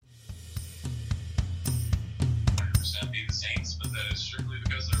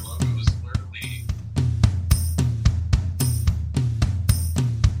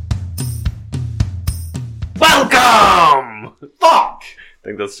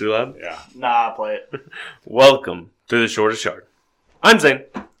Think that's too loud? Yeah. Nah, play it. Welcome to the Shortest Yard. I'm Zane.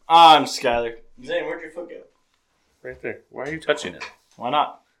 I'm Skyler. Zane, where'd your foot go? Right there. Why are you touching it? Why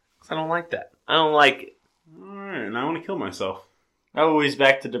not? Because I don't like that. I don't like it. Alright, and I want to kill myself. Oh, he's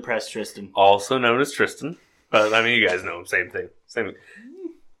back to depressed Tristan. Also known as Tristan. But, I mean, you guys know him. Same thing.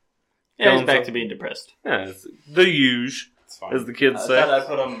 Yeah, he's back to being depressed. Yeah, it's the huge, It's fine. as the kids I say. thought I'd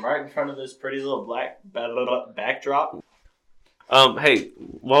put him right in front of this pretty little black backdrop. Hey,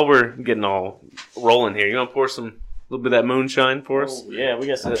 while we're getting all rolling here, you want to pour a little bit of that moonshine for us? Oh, yeah, we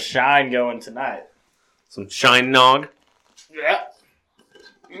got some shine going tonight. Some shine nog? Yeah.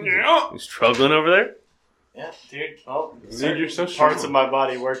 You struggling over there? Yeah, dude. Oh, Dude, you're so parts strong. of my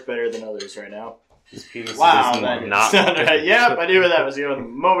body work better than others right now. His penis Wow, is that not- Yep, I knew where that was going the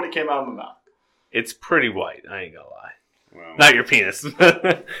moment it came out of my mouth. It's pretty white, I ain't gonna lie. Well, Not your penis.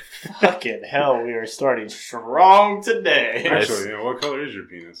 Fucking hell, we are starting strong today. actually, yeah, what color is your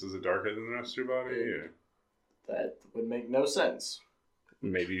penis? Is it darker than the rest of your body? Or? That would make no sense.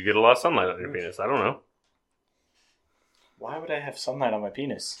 Maybe you get a lot of sunlight on your penis. I don't know. Why would I have sunlight on my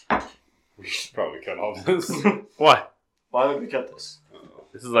penis? We should probably cut all this. Why? Why would we cut this?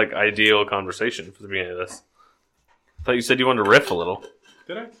 This is like ideal conversation for the beginning of this. I thought you said you wanted to riff a little.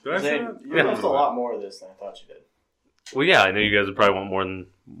 Did I? Did I say Zane, that? you left a lot more of this than I thought you did. Well, yeah, I know you guys would probably want more than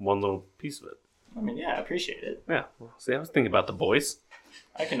one little piece of it. I mean, yeah, I appreciate it. Yeah. Well, see, I was thinking about the boys.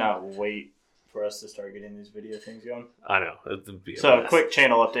 I cannot wait for us to start getting these video things going. I know. It'd be a So, mess. quick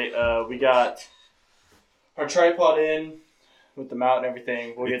channel update. We got our tripod in with the mount and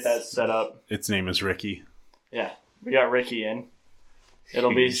everything. We'll get that set up. Its name is Ricky. Yeah, we got Ricky in.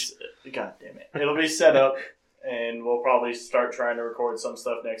 It'll be, God damn it. It'll be set up, and we'll probably start trying to record some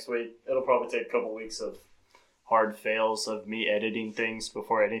stuff next week. It'll probably take a couple weeks of hard fails of me editing things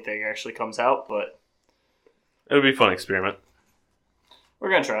before anything actually comes out, but It'll be a fun experiment. we're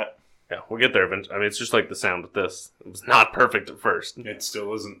going to try it. Yeah, we'll get there eventually. I mean, it's just like the sound with this. It was not perfect at first. It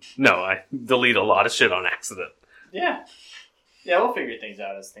still isn't. No, I delete a lot of shit on accident. Yeah. Yeah, we'll figure things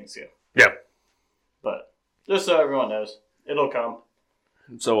out as things go. Yeah. But just so everyone knows, it'll come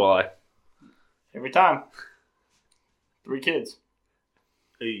So will I. every time. 3 kids.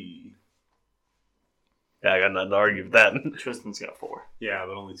 Hey. Yeah, I got nothing to argue with that. Tristan's got 4. Yeah,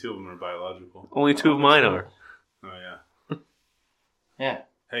 but only 2 of them are biological. Only 2 of mine are. Oh, yeah. Yeah.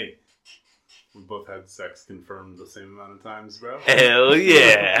 Hey. We both had sex confirmed the same amount of times, bro. Hell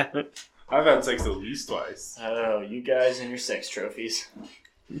yeah. I've had sex at least twice. Oh, you guys and your sex trophies.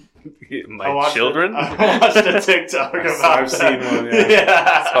 I My watched children? I watched a TikTok about I've that. seen one,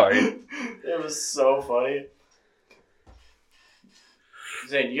 yeah. Sorry. It was so funny.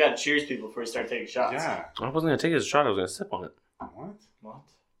 Zane, you gotta cheers people before you start taking shots. Yeah. I wasn't going to take it as a shot. I was going to sip on it. What?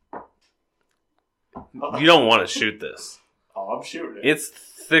 What? You don't want to shoot this. Oh, I'm shooting it. It's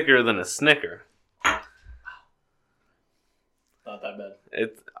thicker than a Snicker. Not that bad.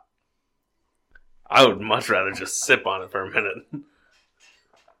 I would much rather just sip on it for a minute.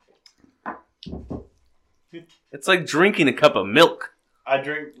 It's like drinking a cup of milk. I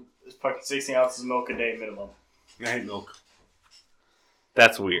drink fucking 16 ounces of milk a day minimum. I hate milk.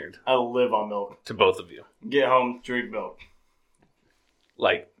 That's weird I live on milk. to both of you. Get home, drink milk.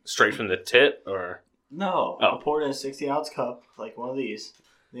 Like straight from the tit, or No. Oh. I pour it in a 16-ounce cup, like one of these.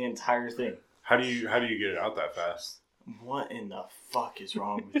 The entire thing. How do you get it out that fast? What in the fuck is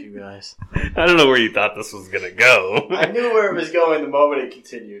wrong with you guys? I don't know where you thought this was gonna go. I knew where it was going the moment it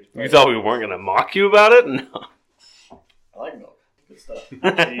continued. You thought we weren't gonna mock you about it? No. I like milk. Good stuff.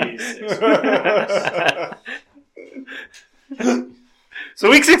 Jesus Christ. So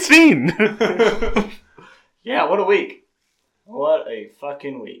week 16. Yeah, what a week. What a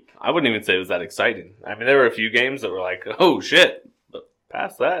fucking week. I wouldn't even say it was that exciting. I mean, there were a few games that were like, oh shit, but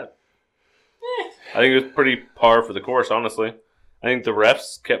past that, I think it was pretty par for the course. Honestly, I think the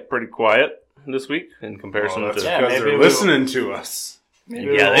refs kept pretty quiet this week in comparison Well, that's to. Yeah, because maybe they're we listening to us.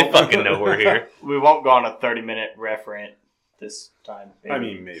 Maybe Yeah, we they won't- fucking know we're here. We won't go on a 30-minute ref rant this time. I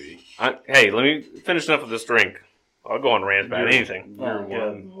mean, maybe. Hey, let me finish enough of this drink. I'll go on rant about anything. Oh, You're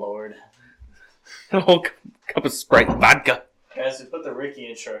good one. Lord. A whole cup of Sprite vodka. Guys, we put the Ricky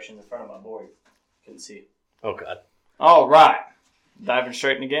instructions in front of my board. Couldn't see. Oh god. All right. Diving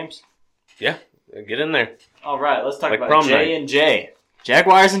straight into games? Yeah, get in there. All right, let's talk Like about prom J night. and J.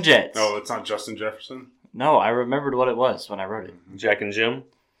 Jaguars and Jets. Oh, it's not Justin Jefferson? No, I remembered what it was when I wrote it. Jack and Jim.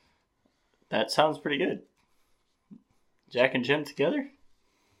 That sounds pretty good. Jack and Jim together?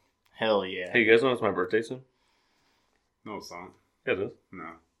 Hell yeah. Hey, you guys know it's my birthday soon? No, it's not. Yeah, it is. No.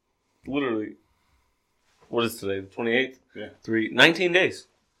 Literally. What is today? The 28th? Yeah. 19 days.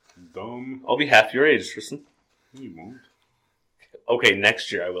 Dumb. I'll be half your age, Tristan. You won't. Okay,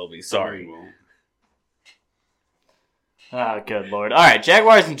 next year I will be. Sorry. Well, Oh, good Lord. All right,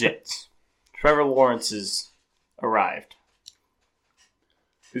 Jaguars and Jets. Trevor Lawrence has arrived.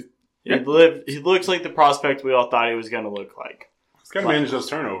 He looks like the prospect we all thought he was going to look like. he's got to manage those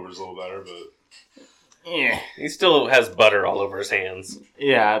turnovers a little better, but Yeah. He still has butter all over his hands.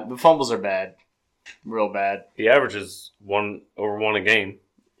 Yeah, the fumbles are bad. Real bad. He averages over one a game.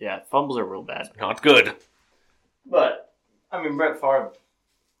 Yeah, fumbles are real bad. Not good. But, I mean, Brett Favre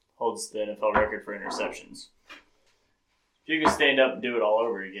holds the NFL record for interceptions. If you can stand up and do it all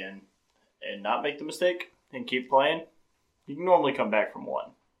over again and not make the mistake and keep playing, you can normally come back from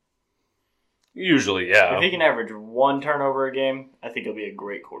one. Usually, yeah. If he can average one turnover a game, I think he'll be a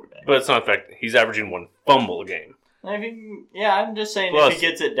great quarterback. But it's not the fact he's averaging one fumble a game. If he, yeah, I'm just saying Plus, if he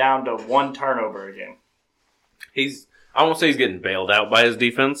gets it down to one turnover a game. I won't say he's getting bailed out by his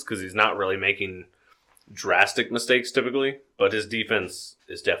defense because he's not really making drastic mistakes typically, but his defense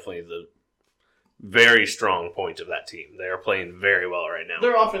is definitely the very strong point of that team. They are playing very well right now.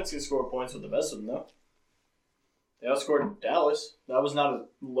 Their offense can score points with the best of them, though. They outscored Dallas. That was not a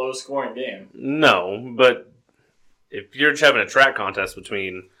low-scoring game. No, but if you're just having a track contest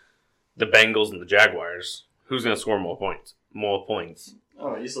between the Bengals and the Jaguars, who's going to score more points?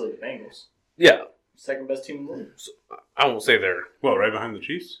 Oh, easily the Bengals. Yeah. Second best team in the league. So, I won't say they're... well, right behind the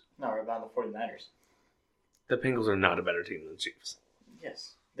Chiefs. No, right behind the 49ers. The Bengals are not a better team than the Chiefs.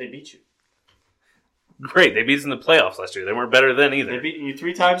 Yes, they beat you. Great, they beat us in the playoffs last year. They weren't better then either. They beat you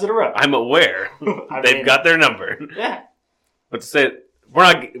 3 times in a row. I'm aware. They've got their number. Yeah. But to say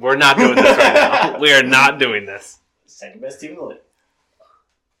we're not doing this right now. We are not doing this. Second best team in the league.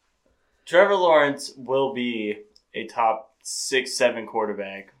 Trevor Lawrence will be a top 6-7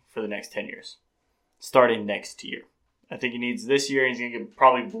 quarterback for the next 10 years. Starting next year. I think he needs this year, and he's going to get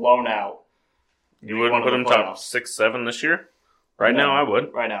probably blown out. You wouldn't put him top 6-7 this year? Right now, I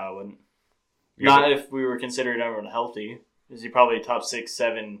would. Right now, I wouldn't. Not if we were considering everyone healthy. Is he probably top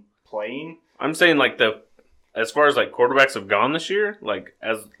 6-7 playing? I'm saying like as far as like quarterbacks have gone this year, like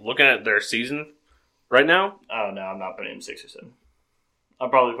as looking at their season right now. Oh no, I'm not putting him 6 or 7. I'll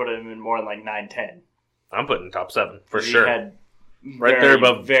probably put him in more than like 9-10. I'm putting top 7 for He sure. had Right there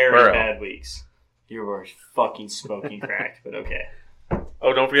above very Burrow. bad weeks. You were fucking smoking cracked, but okay.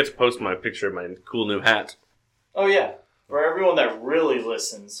 Oh, don't forget to post my picture of my cool new hat. Oh yeah, for everyone that really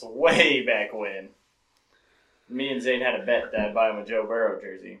listens, way back when, me and Zane had a bet that I'd buy him a Joe Burrow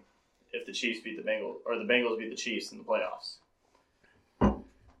jersey if the Chiefs beat the Bengals, or the Bengals beat the Chiefs in the playoffs.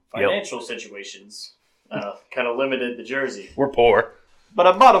 Financial situations kind of limited the jersey, We're poor. but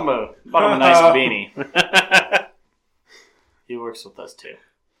I bought him a nice beanie. He works with us too.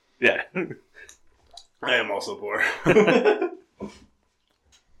 Yeah. I am also poor.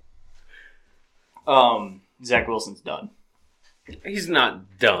 Zach Wilson's done. He's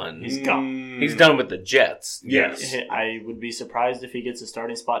not done. He's gone. He's done with the Jets. Yes. I would be surprised if he gets a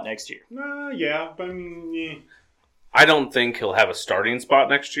starting spot next year. Yeah, but I mean, yeah. I don't think he'll have a starting spot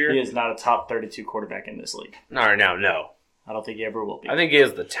next year. He is not a top 32 quarterback in this league. Not right now, no. I don't think he ever will be. I think he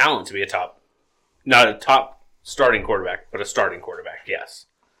has the talent to be not a top starting quarterback, but a starting quarterback, yes.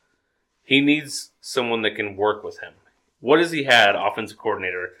 He needs someone that can work with him. What has he had, offensive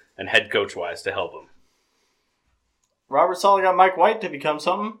coordinator and head coach-wise, to help him? Robert Saleh got Mike White to become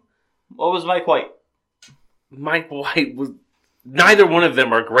something. What was Mike White? Mike White was... Neither one of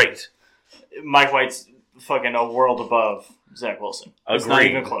them are great. Mike White's fucking a world above Zach Wilson. It's not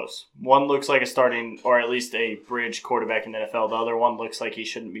Agreed. even close. One looks like a starting, or at least a bridge quarterback in the NFL. The other one looks like he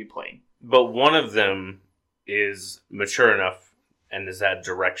shouldn't be playing. But one of them is mature enough and has had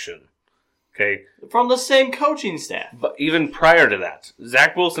direction. Okay? From the same coaching staff. But even prior to that,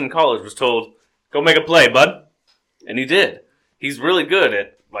 Zach Wilson in college was told, go make a play, bud. And he did. He's really good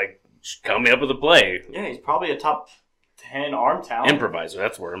at, coming up with a play. Yeah, he's probably a top 10 arm talent. Improviser,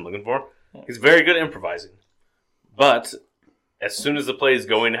 that's what I'm looking for. He's very good at improvising. But as soon as the play is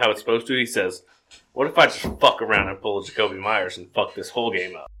going how it's supposed to, he says, what if I just fuck around and pull a Jacoby Myers and fuck this whole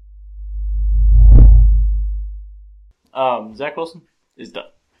game up? Zach Wilson is done.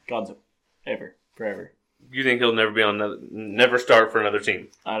 Gonzo. Ever. Forever. You think he'll never start for another team?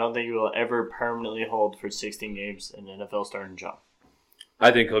 I don't think he will ever permanently hold for 16 games in an NFL starting job. I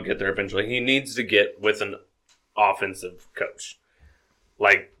think he'll get there eventually. He needs to get with an offensive coach.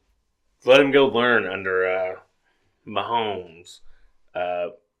 Let him go learn under Mahomes,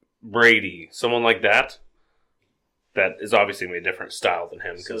 Brady, someone like that. That is obviously going to be a different style than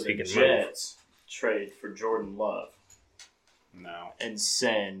him because he can move. Jets trade for Jordan Love. No. And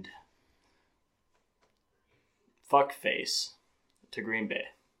send fuckface to Green Bay.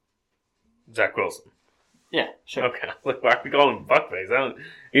 Zach Wilson. Yeah, sure. Okay. Look, why are we calling him fuckface?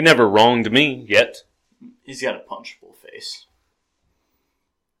 He never wronged me yet. He's got a punchable face.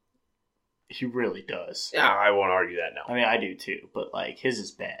 He really does. Yeah, I won't argue that now. I mean, I do too, but like his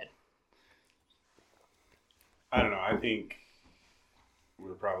is bad. I don't know. I think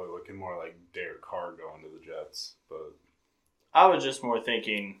we're probably looking more like Derek Carr going to the Jets, but I was just more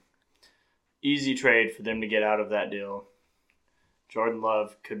thinking easy trade for them to get out of that deal. Jordan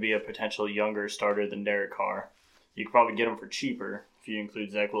Love could be a potential younger starter than Derek Carr. You could probably get him for cheaper if you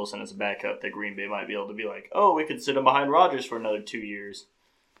include Zach Wilson as a backup. That Green Bay might be able to be like, oh, we could sit him behind Rodgers for another 2 years.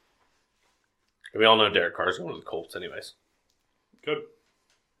 We all know Derek Carr's going to the Colts anyways. good.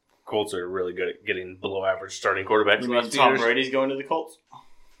 Colts are really good at getting below average starting quarterbacks. You mean Tom Brady's going to the Colts?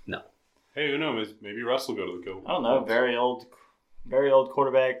 No. Hey, who knows? Maybe Russ will go to the Colts. I don't know. Very old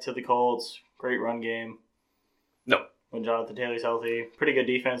quarterback to the Colts. Great run game. No. When Jonathan Taylor's healthy. Pretty good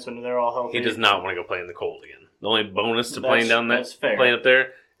defense when they're all healthy. He does not want to go play in the cold again. The only bonus to That's fair. playing up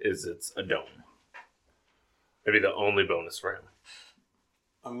there is it's a dome. Maybe the only bonus for him.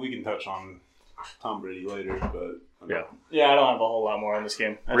 I mean, we can touch on Tom Brady later, but Yeah. Yeah, I don't have a whole lot more on this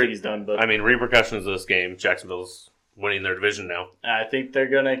game. I think he's done, but I mean, repercussions of this game, Jacksonville's winning their division now. I think they're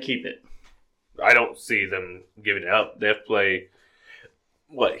going to keep it. I don't see them giving it up. They have to play,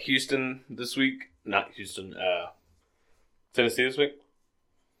 Houston this week? Not Houston, Tennessee this week?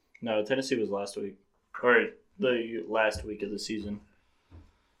 No, Tennessee was last week. Or the last week of the season.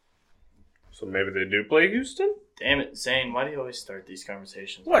 So maybe they do play Houston? Damn it, Zane, why do you always start these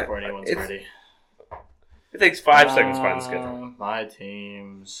conversations What? before anyone's It's- ready? It takes 5 seconds to find the schedule. My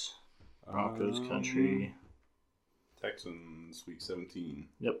teams. Broncos country. Texans week 17.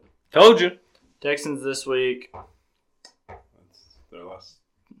 Yep. Told you. Texans this week. That's their last.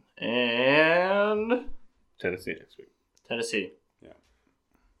 And Tennessee next week. Tennessee.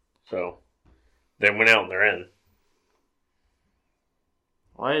 So they went out and they're in.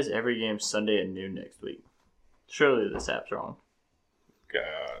 Why is every game Sunday at noon next week? Surely this app's wrong.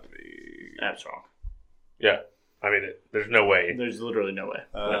 Gotta be. App's wrong. Yeah. I mean, there's no way. There's literally no way.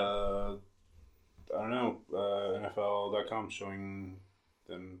 I don't know. NFL.com showing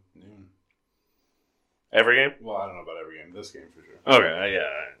them noon. Every game? Well, I don't know about every game. This game for sure. Okay,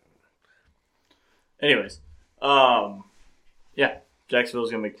 yeah. Anyways, yeah,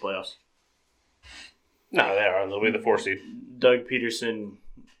 Jacksonville's gonna make the playoffs. No, they are. They'll be the 4 seed. Doug Peterson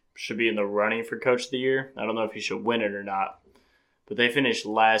should be in the running for Coach of the Year. I don't know if he should win it or not, but they finished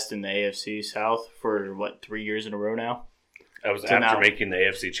last in the AFC South for 3 years in a row now. That was So after now- making the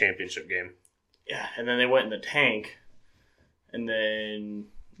AFC Championship game. Yeah, and then they went in the tank, and then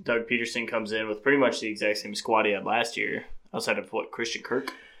Doug Peterson comes in with pretty much the exact same squad he had last year, outside of Christian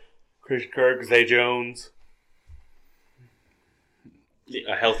Kirk. Christian Kirk, Zay Jones,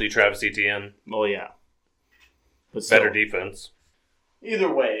 a healthy Travis Etienne, Well, yeah, but better still, defense.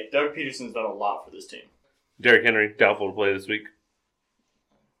 either way, Doug Peterson's done a lot for this team. Derrick Henry, doubtful to play this week.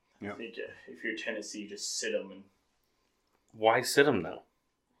 Yep. I think if you're Tennessee, just sit them and Why sit him though?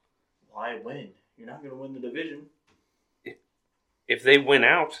 why win? You're not going to win the division. If they win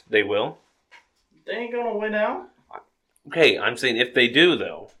out, they will. They ain't going to win out. Okay, I'm saying if they do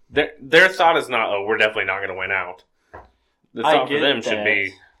though, their thought is not, oh, we're definitely not going to win out. The I thought for get them should that.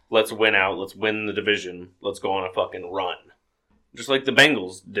 be, let's win out, let's win the division, let's go on a fucking run. Just like the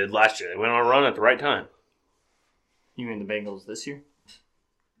Bengals did last year. They went on a run at the right time. You mean the Bengals this year?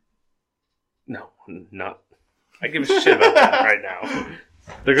 No, not. I give a shit about that right now.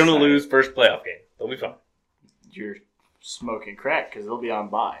 They're going to lose first playoff game. They'll be fine. You're smoking crack because they'll be on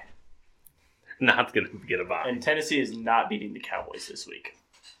bye. Not going to get a bye. And Tennessee is not beating the Cowboys this week.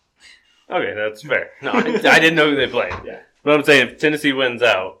 Okay, that's fair. No, I didn't know who they played. Yeah. But I'm saying if Tennessee wins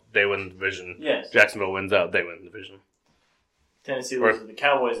out, they win the division. Yes. Jacksonville wins out, they win the division. Tennessee loses to the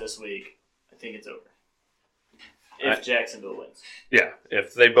Cowboys this week. I think it's over. If Jacksonville wins. Yeah,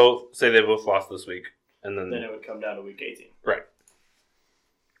 if they both lost this week, and then Then it would come down to week 18. right,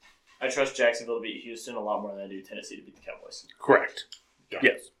 I trust Jacksonville to beat Houston a lot more than I do Tennessee to beat the Cowboys. correct. Yeah.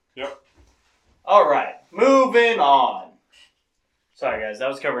 Yes. Yep. All right, moving on. Sorry, guys, that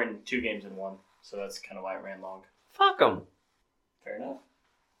was covering 2 games in one, so that's kind of why it ran long. Fuck them. Fair enough.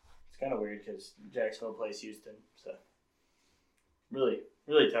 It's kind of weird because Jacksonville plays Houston, so really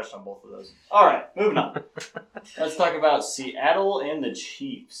touched on both of those. All right, moving on. Let's talk about Seattle and the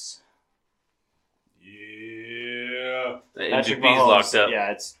Chiefs. Yeah. The Patrick MVP's Mahomes, locked up.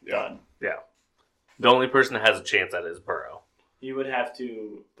 Yeah, it's done. Yeah. The only person that has a chance at it is Burrow. He would have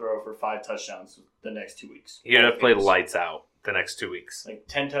to throw for 5 touchdowns the next 2 weeks. He'd have to play lights out the next 2 weeks. Like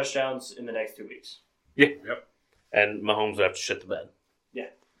 10 touchdowns in the next 2 weeks. Yeah. Yep. And Mahomes would have to shit the bed.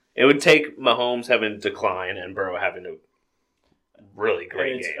 It would take Mahomes having a decline and Burrow having a really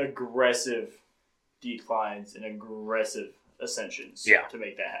great it's game. Aggressive declines and aggressive ascensions to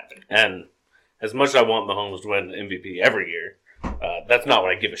make that happen. And as much as I want Mahomes to win MVP every year, that's not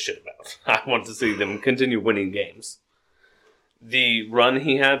what I give a shit about. I want to see them continue winning games. The run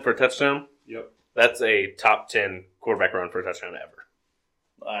he had for a touchdown, that's a top 10 quarterback run for a touchdown ever.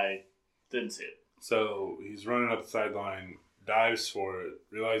 I didn't see it. So he's running up the sideline, dives for it,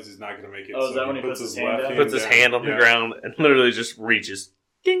 realizes he's not going to make it. Oh, is that when he puts his hand down? Puts his hand on the ground and literally just reaches,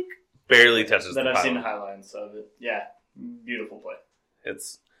 dink, barely touches then the I've pylon. seen the highlights of it. Yeah, beautiful play.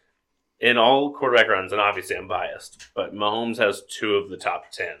 It's in all quarterback runs, and obviously I'm biased, but Mahomes has 2 of the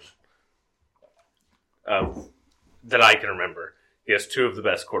top 10 that I can remember. He has 2 of the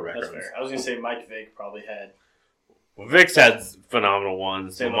best quarterback That's runs. fair. I was going to say Mike Vick probably had. Well, Vic's had phenomenal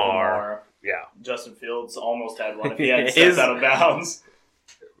ones. Same Lamar. Yeah. Justin Fields almost had one if he hadn't stepped out of bounds.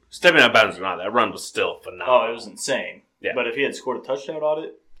 Stepping out of bounds or not, that run was still phenomenal. Oh, it was insane. Yeah. But if he had scored a touchdown on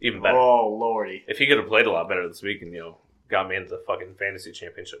it, even better. Oh, lordy. If he could have played a lot better this week and, got me into the fucking fantasy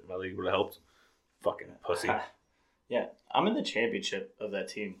championship, my league would have helped. Fucking pussy. Yeah, I'm in the championship of that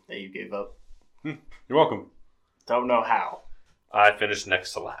team that you gave up. You're welcome. Don't know how. I finished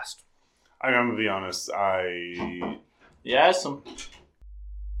next to last. I'm going to be honest. Yeah, some.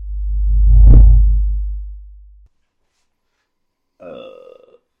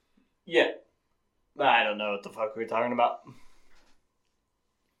 Yeah. I don't know what the fuck we're talking about.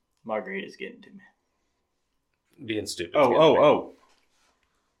 Margarita's getting to me. Being stupid. Oh.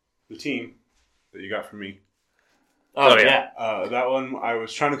 The team that you got from me. Oh, yeah. That one, I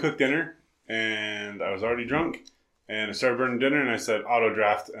was trying to cook dinner, and I was already drunk, and I started burning dinner, and I said auto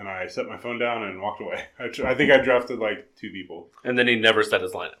draft, and I set my phone down and walked away. I think I drafted like 2 people. And then he never set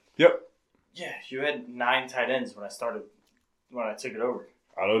his lineup. Yep. Yeah, you had 9 tight ends when I took it over.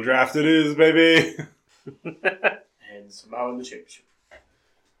 Auto draft it is, baby. And somehow in the championship.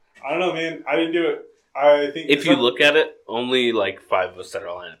 I don't know, man. I didn't do it. I think if you look at it, only like 5 of us set our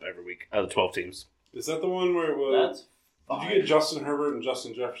lineup every week out of the 12 teams. Is that the one where it was? That's fine. Did you get Justin Herbert and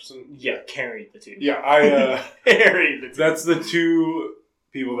Justin Jefferson? Yeah, carried the team. Yeah, I carried the team. That's the 2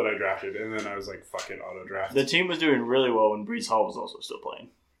 people that I drafted, and then I was like, fuck it, auto draft. The team was doing really well when Brees Hall was also still playing.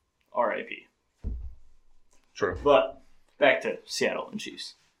 R.I.P. True. But back to Seattle and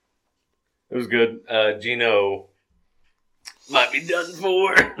Chiefs. It was good. Gino might be done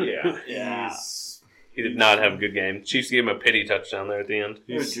for. Yeah. He did not have a good game. Chiefs gave him a pity touchdown there at the end.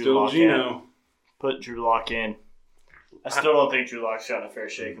 He's still Gino. Put Drew Lock in. I still don't think Drew Lock's gotten a fair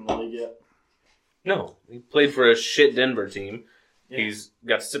shake in the league yet. No. He played for a shit Denver team. Yeah. He's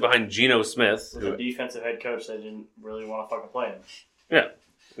got to sit behind Geno Smith. With a defensive head coach that didn't really want to fucking play him. Yeah.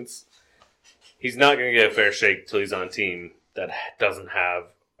 He's not going to get a fair shake until he's on a team that doesn't have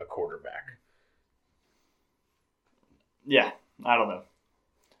a quarterback. Yeah, I don't know.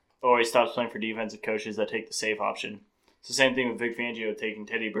 Or he stops playing for defensive coaches that take the safe option. It's the same thing with Vic Fangio taking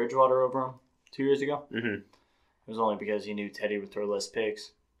Teddy Bridgewater over him 2 years ago. Mm-hmm. It was only because he knew Teddy would throw less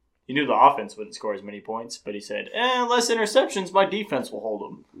picks. He knew the offense wouldn't score as many points, but he said, less interceptions, my defense will hold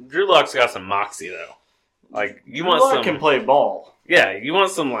them. Drew Lock's got some moxie, though. Like, you Drew want Lock some... can play ball. Yeah, you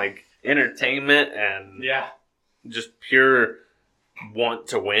want some, like, entertainment and just pure want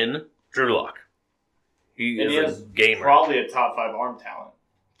to win. Drew Lock. He is a gamer. Probably a top 5 arm talent,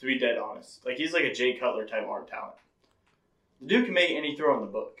 to be dead honest. Like, he's like a Jay Cutler type arm talent. The dude can make any throw in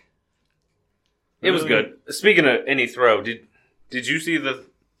the book. It was good. Speaking of any throw, did you see the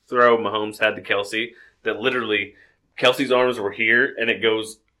throw Mahomes had to Kelsey? That literally, Kelsey's arms were here, and it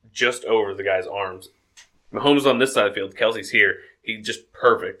goes just over the guy's arms. Mahomes on this side of the field, Kelsey's here. He just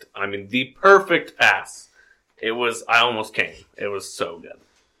perfect. I mean, the perfect pass. It was, I almost came. It was so good.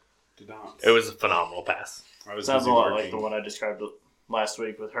 It was a phenomenal pass. Sounds a lot like the one I described last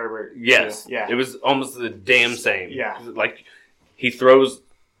week with Herbert. Yes. Yeah. It was almost the damn same. Yeah. Like, he throws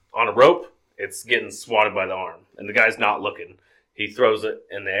on a rope, it's getting swatted by the arm, and the guy's not looking. He throws it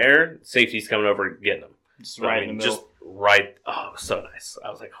in the air, safety's coming over getting him. Just right in the middle. Just right. Oh, it was so nice. I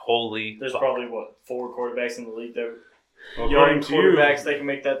was like, holy There's fuck. probably, 4 quarterbacks in the league that According to you, quarterbacks that can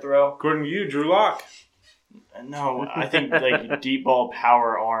make that throw. According to you, Drew Lock. No, I think like deep ball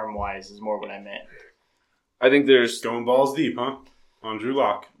power arm wise is more what I meant. I think there's... Going balls deep, huh? On Drew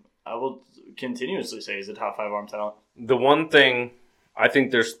Lock. I will continuously say he's a top 5 arm talent. The one thing, I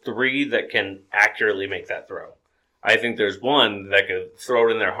think there's 3 that can accurately make that throw. I think there's one that could throw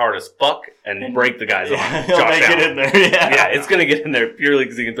it in there hard as fuck and break the guy's arm. He'll make it in there, Yeah, it's going to get in there purely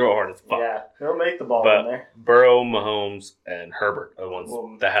because he can throw it hard as fuck. Yeah, he'll make the ball in there. Burrow, Mahomes, and Herbert are the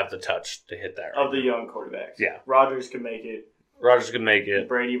ones that have the touch to hit that. Of the young quarterbacks. Yeah. Rodgers can make it. Rodgers could make it.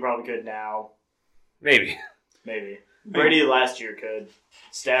 Brady probably could now. Maybe. Brady last year could.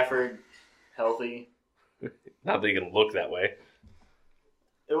 Stafford, healthy. Not that he can look that way.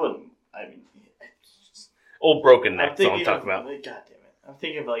 It wouldn't. I mean, Old broken neck, that's all I'm talking about. God damn it. I'm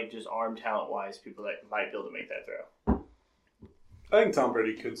thinking of like just arm talent wise, people that might be able to make that throw. I think Tom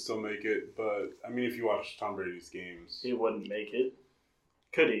Brady could still make it, but I mean, if you watch Tom Brady's games, He wouldn't make it.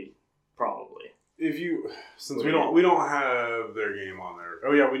 Could he? Probably. since we don't have their game on there.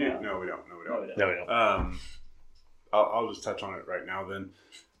 Oh yeah, we do. No, we don't. No, we don't. I'll just touch on it right now. Then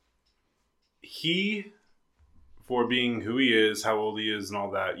he, for being who he is, how old he is, and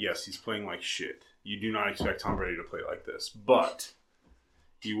all that. Yes, he's playing like shit. You do not expect Tom Brady to play like this, but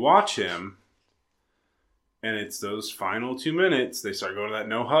you watch him. And it's those final 2 minutes. They start going to that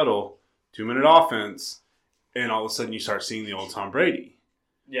no huddle, 2-minute offense, and all of a sudden you start seeing the old Tom Brady.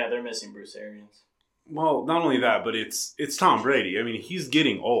 Yeah, they're missing Bruce Arians. Well, not only that, but it's Tom Brady. I mean, he's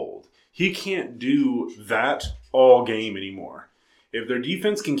getting old. He can't do that all game anymore. If their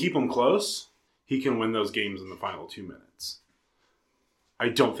defense can keep him close, he can win those games in the final 2 minutes. I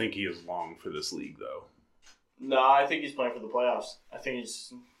don't think he is long for this league, though. No, I think he's playing for the playoffs. I think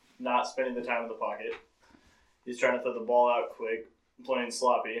he's not spending the time in the pocket. He's trying to throw the ball out quick, playing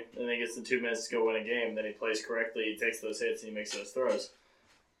sloppy, and then he gets the 2 minutes to go win a game. Then he plays correctly, he takes those hits, and he makes those throws.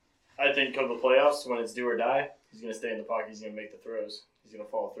 I think come the playoffs, when it's do or die, he's going to stay in the pocket, he's going to make the throws. He's going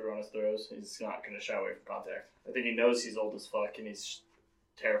to follow through on his throws. He's not going to shy away from contact. I think he knows he's old as fuck, and he's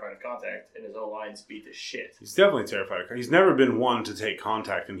terrified of contact, and his O-line's beat the shit. He's definitely terrified. He's never been one to take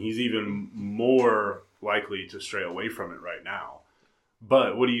contact, and he's even more likely to stray away from it right now.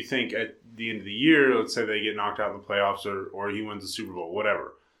 But what do you think at the end of the year? Let's say they get knocked out in the playoffs or he wins the Super Bowl,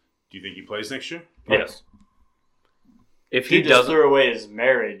 whatever. Do you think he plays next year? Yes. If he he just doesn't, threw away his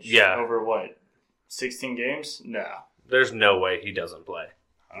marriage Yeah. over what, 16 games? No. there's no way he doesn't play.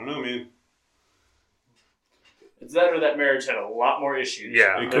 I don't know, man. It's that or that marriage had a lot more issues.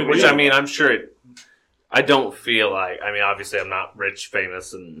 Yeah, It could which be. I mean, I'm sure it. I don't feel like. I mean, obviously, I'm not rich,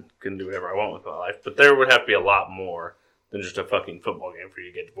 famous, and can do whatever I want with my life. But there would have to be a lot more than just a fucking football game for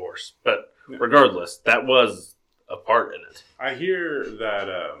you to get divorced. But regardless, that was a part in it. I hear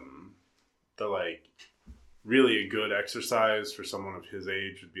that the like really a good exercise for someone of his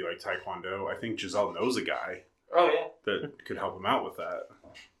age would be like Taekwondo. I think Giselle knows a guy Oh, yeah. that could help him out with that.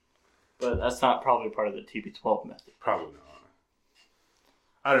 But that's not probably part of the TB12 method. Probably not.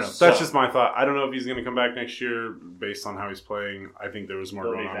 I don't know. So- That's just my thought. I don't know if he's going to come back next year based on how he's playing. I think there was more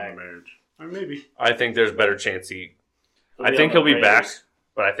He'll going be on back. in the marriage. Or maybe. I think there's a better chance he. He'll I be think on the he'll be back, Raiders.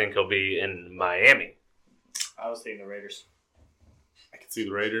 but I think he'll be in Miami. I was thinking the Raiders. I could see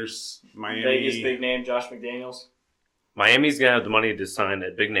the Raiders, Miami. Vegas big name, Josh McDaniels. Miami's gonna have the money to sign a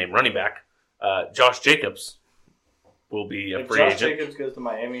big name running back. Josh Jacobs will be a If free Josh agent. Jacobs goes to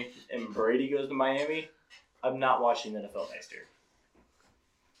Miami and Brady goes to Miami, I'm not watching the NFL next year.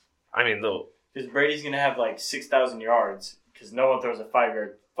 I mean, though, Because Brady's going to have like 6,000 yards because no one throws a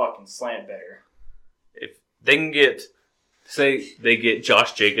 5-yard fucking slant better. if they can get, say, they get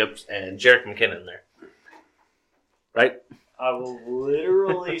Josh Jacobs and Jerick McKinnon there, right? I will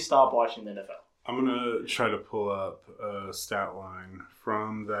literally stop watching the NFL. I'm going to try to pull up a stat line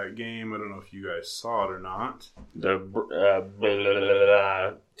from that game. I don't know if you guys saw it or not. The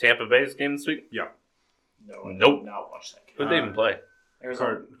Tampa Bay's game this week. Yeah. No, I Nope. did not watch that game. Who'd they even play?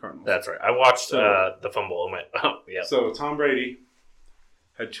 Arizona. Cardinals. That's right. I watched So- the fumble and went, oh, yeah. So Tom Brady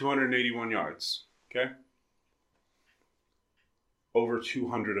had 281 yards. Okay. Over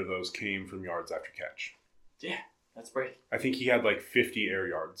 200 of those came from yards after catch. Yeah, that's Brady. I think he had like 50 air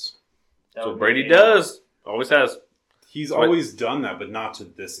yards. That So would be Brady the- does. Always has. He's What? always done that, but not to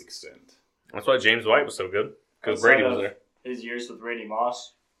this extent. That's why James White was so good. Because Outside Brady was of there. His years with Randy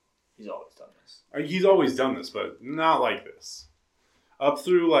Moss, he's always done this. He's always done this, but not like this. Up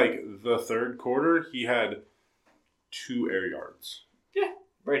through like the third quarter, he had 2 air yards. Yeah,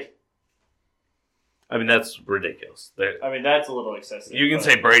 Brady. I mean, that's ridiculous. I mean, that's a little excessive. You can but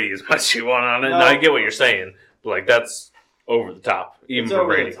say Brady as much as you want on it. No. And I get what you're saying. But, like, that's over the top. Even it's for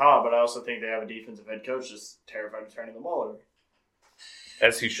over Brady. the top, but I also think they have a defensive head coach that's terrified of turning the ball over.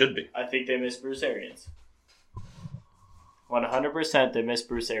 As he should be. I think they miss Bruce Arians. 100% they miss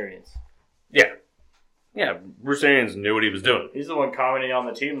Bruce Arians. Yeah. Yeah, Bruce Arians knew what he was doing. He's the one commenting on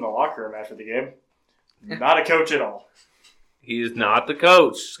the team in the locker room after the game. Not a coach at all. He is not the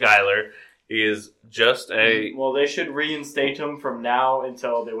coach, Skyler. He is just a... Well, they should reinstate him from now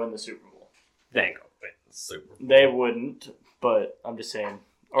until they win the Super Bowl. Dang. Super. They wouldn't, but I'm just saying.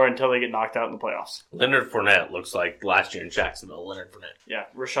 Or until they get knocked out in the playoffs. Leonard Fournette looks like last year in Jacksonville. Leonard Fournette. Yeah,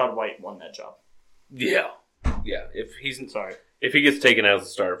 Rashad White won that job. Yeah. Yeah, if he gets taken out as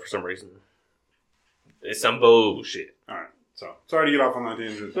a starter for some reason, it's some bullshit. All right. So sorry to get off on that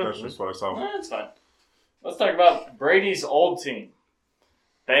tangent. That's just what I saw. That's fine. Let's talk about Brady's old team.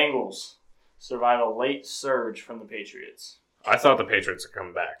 Bengals survive a late surge from the Patriots. I thought the Patriots are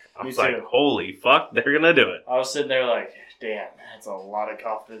coming back. I was Me like, too. holy fuck, they're going to do it. I was sitting there like, damn, that's a lot of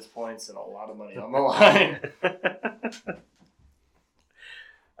confidence points and a lot of money on the line.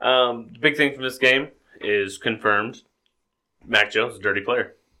 The big thing from this game is confirmed Mac Jones is a dirty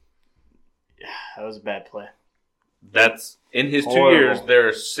player. Yeah, that was a bad play. That's in his 2 years, there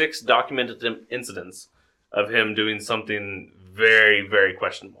are 6 documented incidents of him doing something very, very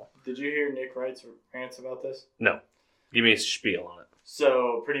questionable. Did you hear Nick Wright's rants about this? No. Give me a spiel on it.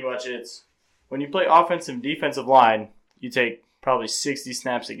 So, pretty much it's, when you play offensive and defensive line, you take probably 60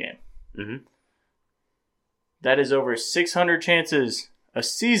 snaps a game. Mm-hmm. That is over 600 chances a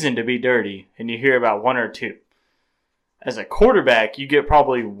season to be dirty, and you hear about 1 or 2. As a quarterback, you get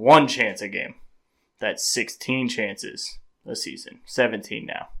probably 1 chance a game. That's 16 chances a season. 17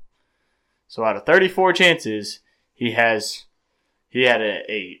 now. So out of 34 chances, he had an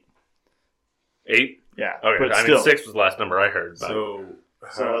 8. 8? Yeah. Okay, but I still. mean 6 was the last number I heard. But. So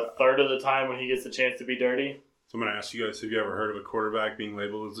A third of the time when he gets the chance to be dirty. So I'm going to ask you guys, have you ever heard of a quarterback being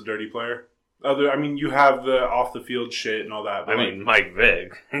labeled as a dirty player? You have the off-the-field shit and all that. But Mike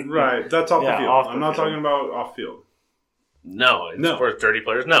Vick. right, that's off the field. off the I'm not field. talking about off-field. No. For dirty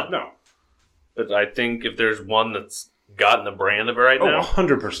players, no. No. But I think if there's one that's gotten the brand of it right Oh, now.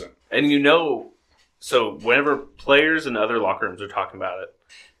 100%. And so whenever players in other locker rooms are talking about it,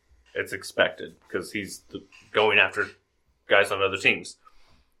 it's expected because he's going after guys on other teams.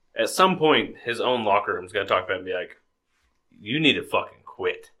 At some point, his own locker room's going to talk about it and be like, you need to fucking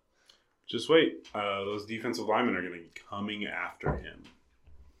quit. Just wait. Those defensive linemen are going to be coming after him.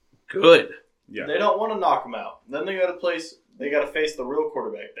 Good. Yeah. They don't want to knock him out. Then they got to face the real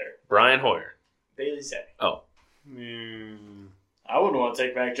quarterback there. Brian Hoyer. Bailey Zappi. Oh. I wouldn't want to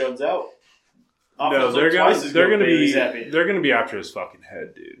take Mac Jones out. No, they're going to be after his fucking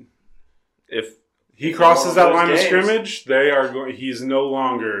head, dude. If he crosses that line of games. scrimmage, he's no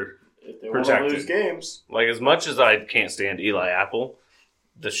longer If they protected. want to lose games. like as much as I can't stand Eli Apple,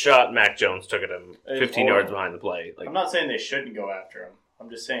 the shot Mac Jones took at him 15 yards behind the play. Like, I'm not saying they shouldn't go after him. I'm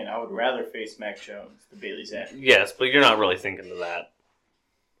just saying I would rather face Mac Jones than Bailey Zappi. yes, but you're not really thinking of that.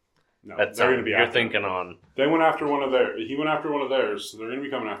 No, That's they're going to be you're after thinking him. on. They went after one of theirs. He went after one of theirs, so they're going to be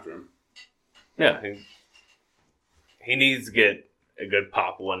coming after him. Yeah, he needs to get a good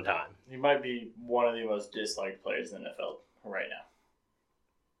pop one time. He might be one of the most disliked players in the NFL right now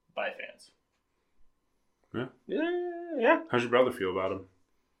by fans. Yeah. How's your brother feel about him?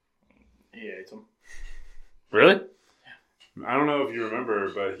 He hates him. Really? I don't know if you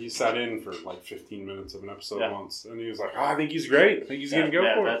remember, but he sat in for like 15 minutes of an episode Yeah. once, and he was like, I think he's great. I think he's going to go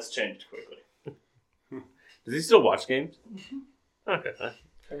for it. That's changed quickly. Does he still watch games? Okay.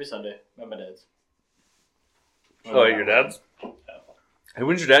 Every Sunday at my dad's. Oh, your dad's? Yeah. Hey,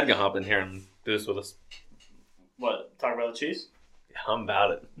 when's your dad gonna hop in here and do this with us? What? Talk about the Chiefs? Yeah, I'm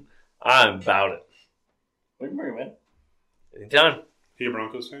about it. I'm about it. We can bring him in. Anytime. He a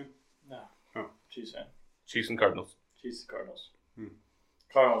Broncos fan? No. Oh. Chiefs fan. Chiefs and Cardinals. Chiefs, Cardinals. Hmm.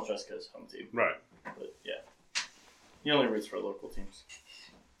 Cardinals just because home team. Right. But yeah. He only roots for local teams.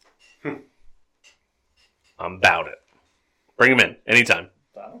 I'm about it. Bring him in. Anytime.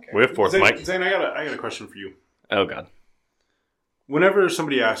 I don't care. We have fourth, Zane, Mike. Zane, I got a question for you. Oh, God. Whenever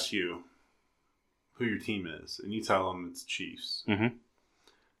somebody asks you who your team is, and you tell them it's Chiefs, Mm-hmm.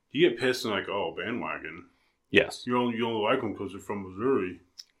 you get pissed and like, oh, bandwagon. Yes. You only like them because they're from Missouri.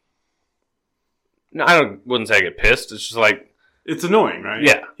 No, I wouldn't say I get pissed. It's just like, It's annoying, right?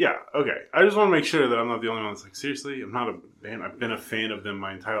 Yeah. Yeah, okay. I just want to make sure that I'm not the only one that's like, seriously? I'm not a fan. I've been a fan of them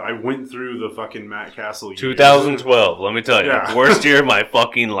my entire life. I went through the fucking Matt Castle years. 2012, let me tell you. Yeah. Worst year of my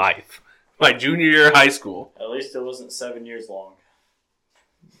fucking life. My junior year of high school. At least it wasn't 7 years long.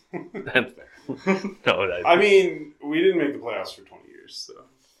 That's fair. No, I mean, we didn't make the playoffs for 20 years, so.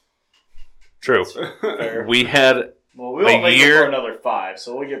 true. Fair. We had Well, we won't A make year- it for another 5,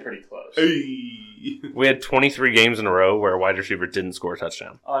 so we'll get pretty close. Hey. 23 games in a row where a wide receiver didn't score a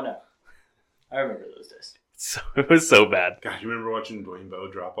touchdown. Oh, no. I remember those days. So, it was so bad. God, you remember watching Dwayne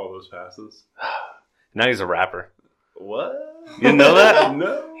Bowe drop all those passes? Now he's a rapper. What? You didn't know that?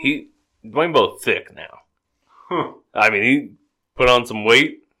 No. Dwayne Bowe thick now. Huh. I mean, he put on some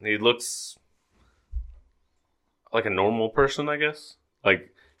weight. He looks like a normal person, I guess.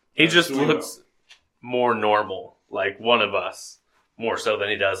 Like, he just Dwayne looks more normal, like one of us, more so than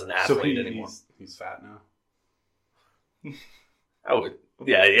he does an athlete anymore. He's fat now. I would.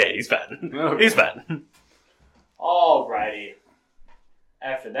 Yeah, he's fat. Okay. He's fat. Alrighty.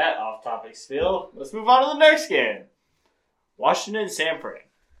 After that off-topic spiel, let's move on to the next game. Washington, San Fran.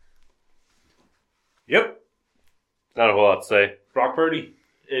 Yep. Not a whole lot to say. Brock Purdy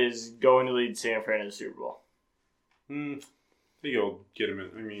Is going to lead San Fran to the Super Bowl. I think he'll get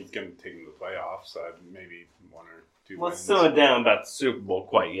him. He's going to take him to the playoffs. Maybe 1 or 2 Let's wins. slow it down about the Super Bowl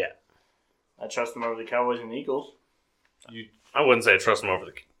quite yet. I trust them over the Cowboys and the Eagles. I wouldn't say I trust them over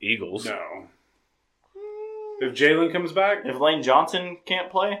the Eagles. No. If Jalen comes back, If Lane Johnson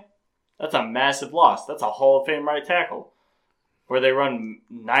can't play, that's a massive loss. That's a Hall of Fame right tackle. Where they run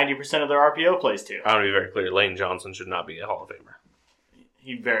 90% of their RPO plays to. I want to be very clear. Lane Johnson should not be a Hall of Famer.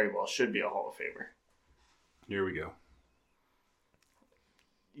 He very well should be a Hall of Famer. here we go.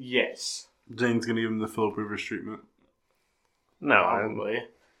 Yes. Zane's going to give him the Phillip Rivers treatment. No, Probably.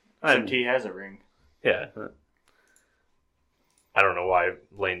 Except he has a ring. Yeah. I don't know why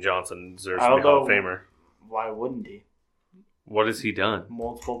Lane Johnson deserves I to be a don't Hall of know. Famer. Why wouldn't he? What has he done?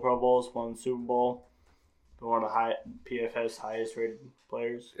 Multiple Pro Bowls, one Super Bowl. One of the PFF's highest rated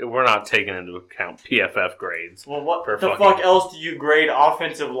players. We're not taking into account PFF grades. Well, what For the fucking- fuck else do you grade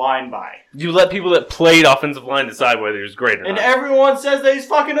offensive line by? You let people that played offensive line decide whether he was great or And not. everyone says that he's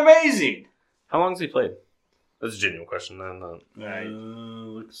fucking amazing. How long has he played? That's a genuine question.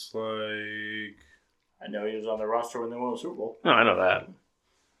 Looks like I know he was on the roster when they won the Super Bowl. No, I know that.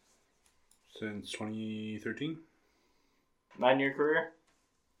 since 2013. 9-year career.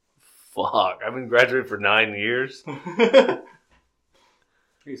 Fuck. I've been graduated for 9 years.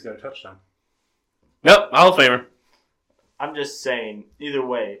 He's got a touchdown. Nope, Hall of Famer. I'm just saying, either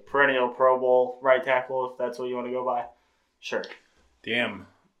way, perennial Pro Bowl right tackle, if that's what you want to go by. Sure. Damn.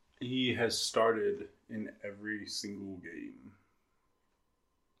 He has started in every single game.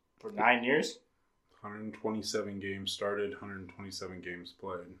 For 9 years? 127 games started, 127 games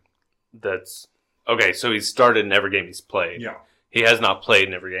played. That's... Okay, so he's started in every game he's played. Yeah. He has not played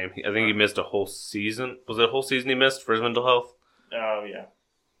in every game. I think he missed a whole season. Was it a whole season he missed for his mental health? Oh, yeah.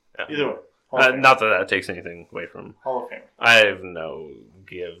 Yeah. Either way. Hall of Famer. Not that that takes anything away from him. Hall of Famer. I have no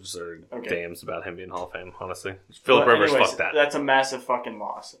gives or damns about him being Hall of Fame, honestly. Phillip Rivers, anyways, fuck that. That's a massive fucking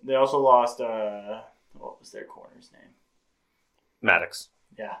loss. They also lost, what was their corner's name? Maddox.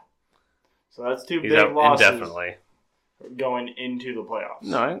 Yeah. So that's two He's big out losses indefinitely. going into the playoffs.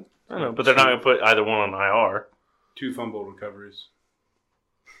 No, I know. But they're not going to put either one on IR. 2 fumble recoveries.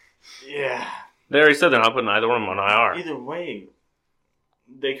 Yeah. They already said they're not putting either one on IR. Either way,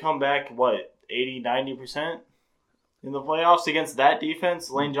 they come back, 80, 90% in the playoffs against that defense?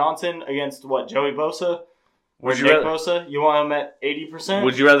 Lane Johnson against, Joey Bosa? Would you Nick rather, Bosa? You want him at 80%?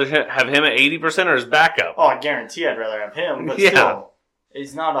 would you rather have him at 80% or his backup? Oh, I guarantee I'd rather have him, but Yeah. still,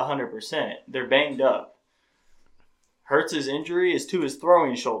 he's not 100%. They're banged up. Hurts' injury is to his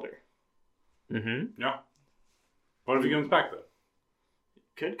throwing shoulder. Mm-hmm. Yeah. What if he comes back, though?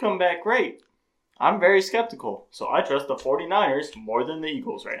 Could come back great. I'm very skeptical, so I trust the 49ers more than the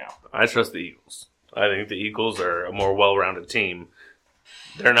Eagles right now. I trust the Eagles. I think the Eagles are a more well-rounded team.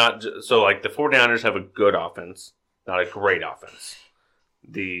 They're not... So, the 49ers have a good offense, not a great offense.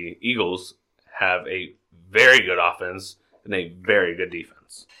 The Eagles have a very good offense and a very good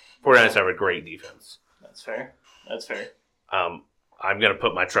defense. 49ers have a great defense. That's fair. I'm going to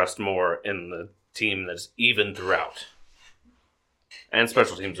put my trust more in the team that's even throughout. And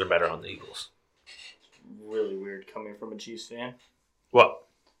special teams are better on the Eagles. Really weird coming from a Chiefs fan. What?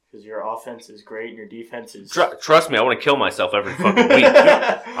 Because your offense is great and your defense is... Trust me, I want to kill myself every fucking week.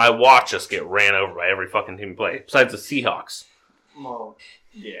 I watch us get ran over by every fucking team we play. Besides the Seahawks. Well,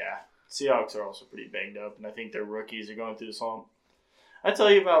 yeah. Seahawks are also pretty banged up, and I think their rookies are going through the slump. I tell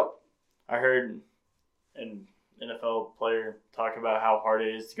you about... I heard an NFL player talk about how hard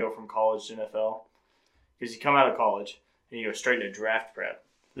it is to go from college to NFL. Because you come out of college, and you go straight into draft prep.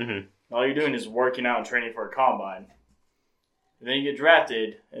 Mm-hmm. All you're doing is working out and training for a combine. And then you get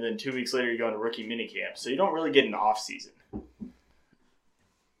drafted, and then 2 weeks later you go into rookie minicamp. So you don't really get an off season.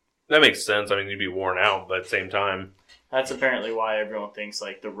 That makes sense. I mean, you'd be worn out, but at the same time... That's apparently why everyone thinks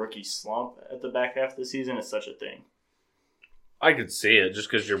the rookie slump at the back half of the season is such a thing. I could see it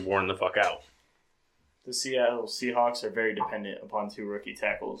just because you're worn the fuck out. The Seattle Seahawks are very dependent upon 2 rookie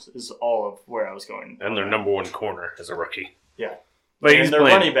tackles, is all of where I was going. And their number 1 corner is a rookie. Yeah. But and he's their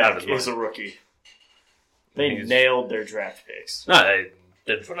playing running out of back his is a mind. rookie. They nailed their draft picks. No, they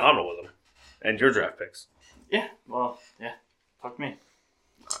did phenomenal with them. And your draft picks. Yeah, well, yeah. Fuck me.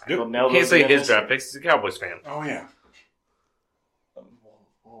 Yep. They'll nail You can't those say again his this draft year. picks. He's a Cowboys fan. Oh, yeah.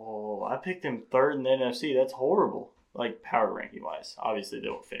 Oh, I picked him 3rd in the NFC. That's horrible. Power ranking wise. Obviously, they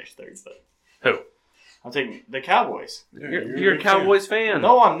won't finish 3rd, but... Who? I'm taking the Cowboys. You're a Cowboys fan.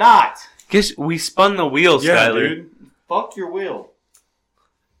 No, I'm not. Guess we spun the wheel, Skyler. Dude. Fuck your wheel.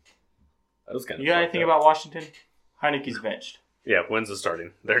 That was kind of. You got anything about Washington? Heineke's benched. Yeah, when's it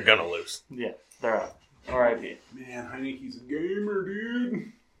starting? They're gonna lose. Yeah, they're out. R.I.P. Man, Heineke's a gamer,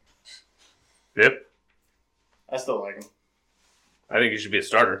 dude. Yep. I still like him. I think he should be a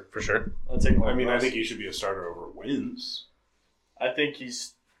starter for sure. I'll take him. I think he should be a starter over Wins. I think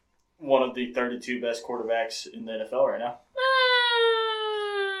he's one of the 32 best quarterbacks in the NFL right now.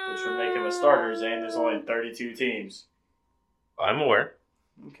 Which would make him a starter, Zane. There's only 32 teams. I'm aware.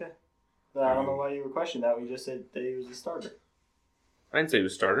 Okay. I don't know why you would question that. We just said that he was a starter. I didn't say he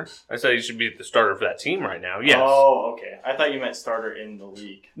was a starter. I said he should be the starter for that team right now. Yes. Oh, okay. I thought you meant starter in the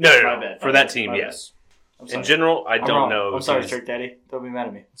league. No. My bad. For that team, yes. In general, I don't know. I'm sorry, Trick Daddy. Don't be mad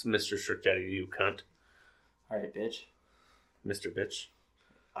at me. It's Mr. Strict Daddy, you cunt. All right, bitch. Mr. Bitch.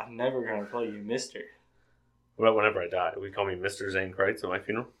 I'm never going to call you Mister. What about whenever I die? We call me Mr. Zane Kreitz at my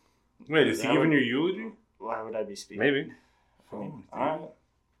funeral? Wait, is he giving your eulogy? Why would I be speaking? Maybe. I mean, all right.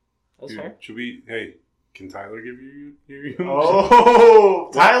 That's fair. Should we... Hey, can Tyler give you your eulogy?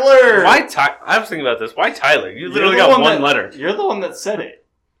 Oh, Tyler! Why Tyler? I was thinking about this. Why Tyler? You literally got one letter. You're the one that said it.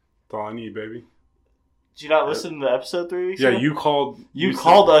 That's all I need, baby. Did you not listen to the episode 3 weeks Yeah, ago? you called... You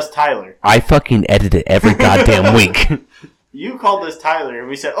called us Tyler. I fucking edit it every goddamn week. You called us Tyler, and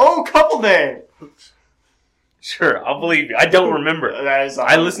we said, "Oh, couple name." Sure, I'll believe you. I don't remember. That is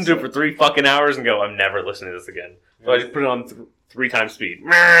I listened to it for 3 fucking hours and go, I'm never listening to this again. So I just put it on 3 times speed.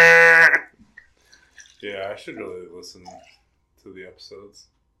 Yeah, I should really listen to the episodes.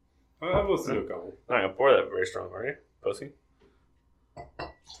 I've listened to a couple. I'm not gonna pour that very strong, are you, pussy?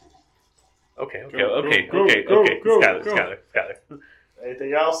 Okay. Go. Skyler.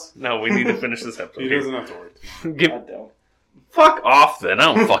 Anything else? No, we need to finish this episode. He doesn't have to work. Give, I don't. fuck off then.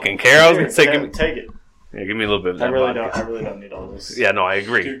 I don't fucking care. I was gonna say, Take it. give me a little bit of that I really vodka. don't need all this. Yeah, no, I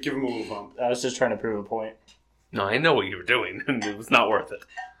agree. Give him a little bump. I was just trying to prove a point. No, I know what you were doing. It was not worth it.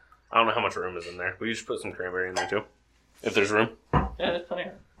 I don't know how much room is in there. We should put some cranberry in there too, if there's room. Yeah, there's plenty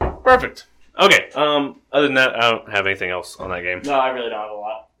of room. Perfect. Okay. Other than that, I don't have anything else on that game. No, I really don't have a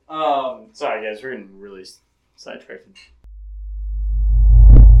lot. Sorry guys, we're getting really sidetracked.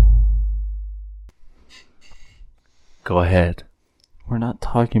 Go ahead. We're not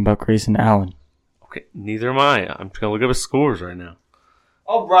talking about Grayson Allen. Okay, neither am I. I'm just gonna look up his scores right now.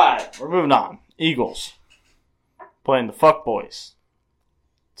 All right, we're moving on. Eagles playing the fuck boys.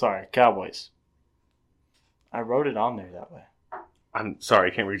 Sorry, Cowboys. I wrote it on there that way. I'm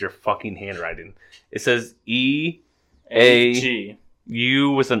sorry, I can't read your fucking handwriting. It says G.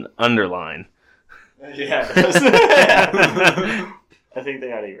 E-A-U with an underline. Yeah, it does. I think they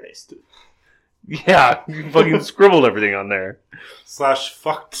got erased. Yeah, you fucking scribbled everything on there. /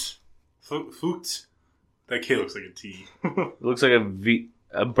 fucked. Foot. That K looks like a T. It looks like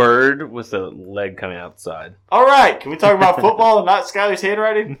a bird with a leg coming outside. All right, can we talk about football and not Skyler's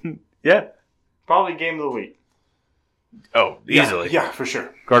handwriting? Yeah. Probably game of the week. Oh, easily. Yeah, for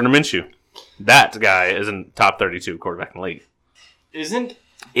sure. Gardner Minshew. That guy is in top 32 quarterback in the league. Isn't?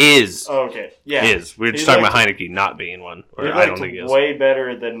 Is. Oh, okay. Yeah. Is. We were just talking about Heineke not being one. Or I don't think he is. Way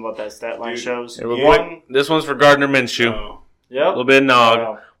better than what that stat line shows. This one's for Gardner Minshew. Oh. Yep. A little bit of nog.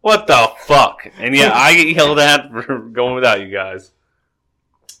 Wow. What the fuck? And yeah, I get yelled at for going without you guys.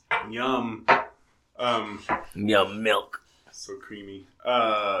 Yum. Yum milk. So creamy.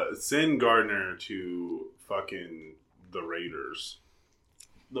 Send Gardner to fucking the Raiders.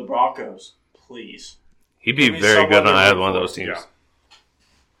 The Broncos, please. He'd be Give me very good someone on to either root one of for. those teams. Yeah.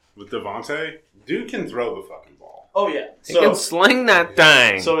 With Devontae, dude can throw the fucking ball. Oh, yeah. He can sling that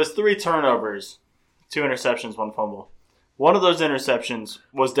thing. So it's 3 turnovers, 2 interceptions, 1 fumble. One of those interceptions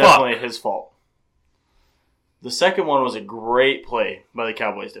was definitely his fault. The second one was a great play by the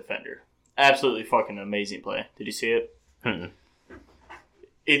Cowboys defender. Absolutely fucking amazing play. Did you see it?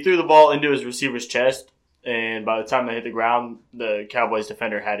 He threw the ball into his receiver's chest, and by the time they hit the ground, the Cowboys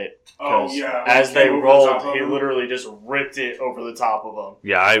defender had it. Oh, yeah. As they Over the rolled, top of he him. literally just ripped it over the top of them.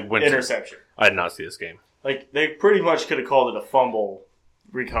 Yeah, I went. Interception. I did not see this game. Like, they pretty much could have called it a fumble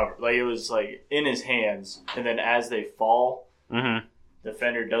recover. Like, it was, like, in his hands, and then as they fall, Mm-hmm. the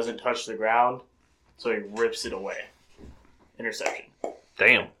defender doesn't touch the ground, so he rips it away. Interception.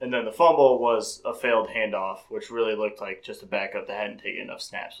 Damn. And then the fumble was a failed handoff, which really looked like just a backup that hadn't taken enough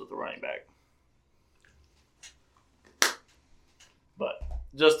snaps with the running back. But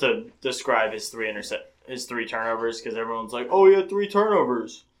just to describe his 3 turnovers, because everyone's like, "Oh, he had 3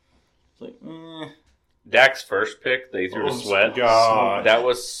 turnovers." It's like, Dak's first pick, they threw a sweat. God. That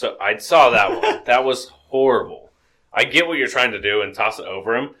was so, I saw that one. That was horrible. I get what you're trying to do and toss it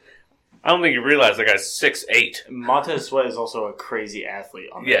over him. I don't think you realize that guy's 6'8". Montez Sweat is also a crazy athlete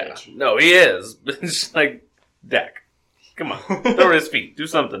on the Yeah, edge. no, he is. But it's just like, Dak, come on, throw it at his feet, do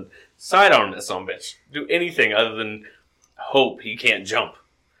something. Sidearm this son of a bitch. Do anything other than hope he can't jump.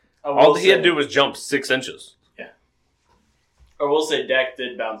 All he had to do was jump 6 inches. Yeah. I will say Dak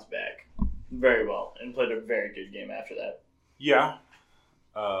did bounce back very well and played a very good game after that. Yeah.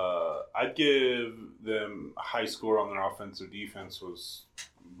 I'd give them a high score on their offensive defense was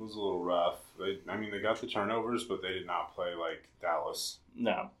a little rough. They got the turnovers, but they did not play like Dallas.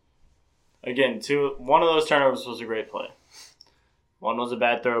 No. Again, one of those turnovers was a great play. One was a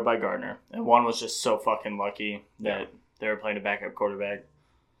bad throw by Gardner, and one was just so fucking lucky that they were playing a backup quarterback.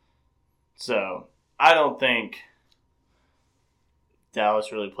 So, I don't think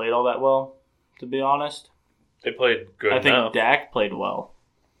Dallas really played all that well, to be honest. They played good I enough. think Dak played well,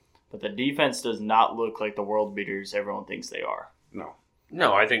 but the defense does not look like the world beaters everyone thinks they are.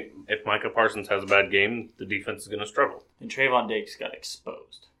 No, I think if Micah Parsons has a bad game, the defense is going to struggle. And Trayvon Diggs got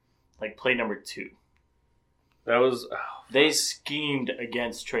exposed. Like, play number 2. That was... They schemed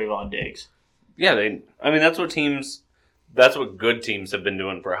against Trayvon Diggs. Yeah, that's what good teams have been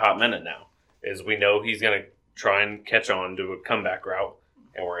doing for a hot minute now, is we know he's going to try and catch on to a comeback route,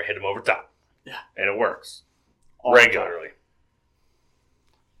 and we're going to hit him over top. Yeah. And it works. All the Regularly. time.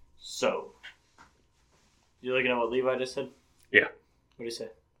 So, you looking at what Levi just said? Yeah. What did he say?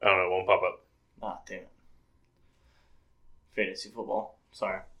 I don't know, it won't pop up. Ah, damn it. Fantasy football.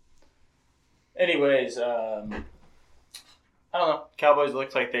 Sorry. Anyways, I don't know. Cowboys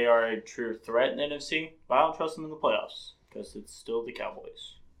look like they are a true threat in the NFC, but I don't trust them in the playoffs because it's still the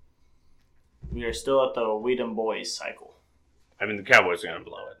Cowboys. We are still at the We Dem Boys cycle. I mean, the Cowboys are going to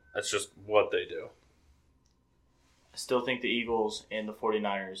blow it. That's just what they do. I still think the Eagles and the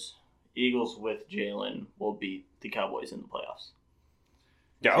 49ers, Eagles with Jalen, will beat the Cowboys in the playoffs.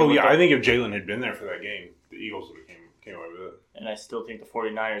 Yeah. Oh, yeah. I think if Jalen had been there for that game, the Eagles would have came away with it. And I still think the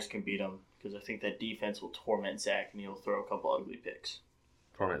 49ers can beat them because I think that defense will torment Zach and he'll throw a couple ugly picks.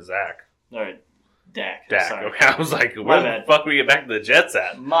 Torment Zach. All right, Dak. Dak. Sorry. Okay, I was like, where the fuck we get back to the Jets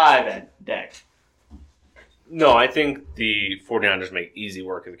at? My bad, Dak. No, I think the 49ers make easy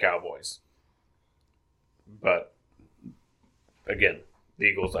work of the Cowboys. But, again, the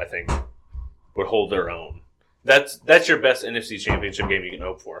Eagles, I think, would hold their own. That's your best NFC championship game you can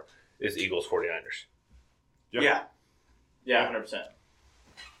hope for, is Eagles 49ers. Yep. Yeah, 100%.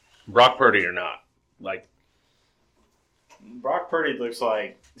 Brock Purdy or not. Like, Brock Purdy looks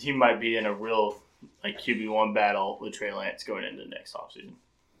like he might be in a real QB1 battle with Trey Lance going into the next offseason.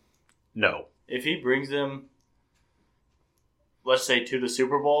 no. If he brings them, let's say, to the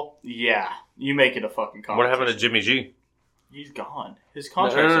Super Bowl, yeah, you make it a fucking competition. What happened to Jimmy G? He's gone. His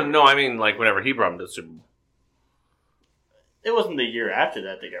contract. No, I mean, like, whenever he brought him to the Super Bowl. It wasn't the year after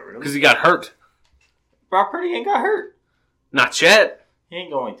that they got rid of him. Because he got hurt. Brock Purdy ain't got hurt. Not yet. He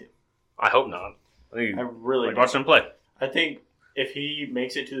ain't going to. I hope not. I think I really like don't. watch him play. I think if he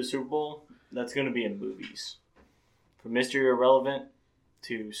makes it to the Super Bowl, that's going to be in movies. From Mr. Irrelevant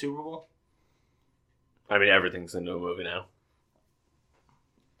to Super Bowl. I mean, everything's into a movie now.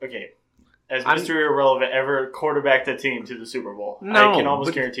 Okay. Has Mr. Irrelevant ever quarterbacked a team to the Super Bowl? No, I can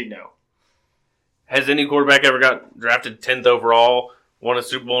almost guarantee no. Has any quarterback ever got drafted 10th overall, won a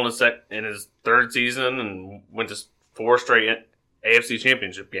Super Bowl in his third season, and went to 4 straight AFC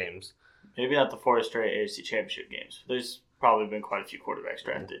Championship games? Maybe not the 4 straight AFC Championship games. There's probably been quite a few quarterbacks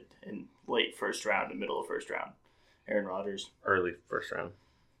drafted in late first round and middle of first round. Aaron Rodgers. Early first round.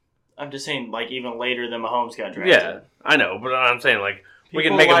 I'm just saying, like, even later than Mahomes got drafted. Yeah, I know, but I'm saying, like, we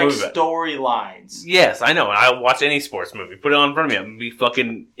can People make a like movie. storylines. Yes, I know. I'll watch any sports movie. Put it on in front of me. I'm be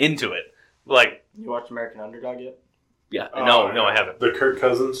fucking into it. Like, You watched American Underdog yet? yeah, no, I haven't. The Kirk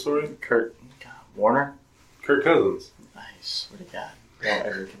Cousins story? Kurt Warner? Kirk Cousins. Nice. What do you got? Don't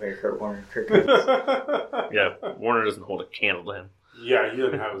ever compare Kurt Warner to Kirk Cousins. Yeah, Warner doesn't hold a candle to him. Yeah, he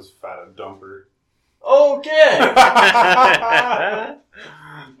doesn't have as fat a dumper. Okay.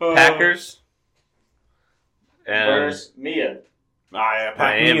 Packers and Versus Mia. Yeah,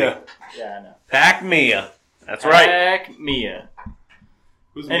 Miami. Mia. Yeah, I know. Pack Mia. That's right. Pack Mia.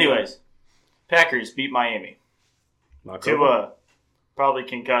 Who's Mia? Anyways, Packers beat Miami. Tua, probably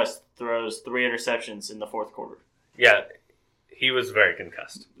concussed, throws 3 interceptions in the fourth quarter. Yeah, he was very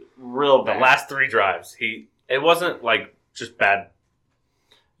concussed. Real The bad. last 3 drives, it wasn't like just bad.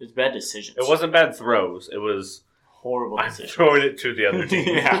 It was bad decisions. It wasn't bad throws. It was horrible I'm decisions. throwing it to the other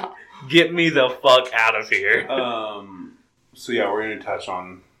team. Yeah. Get me the fuck out of here. So yeah, we're going to touch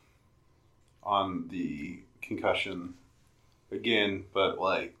on the concussion again, but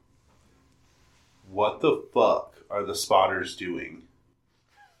like, what the fuck are the spotters doing?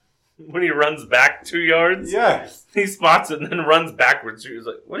 when he runs back 2 yards? Yes. He spots it and then runs backwards. He was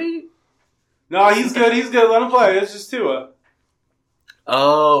like, what are you? No, he's good. He's good. Let him play. It's just Tua.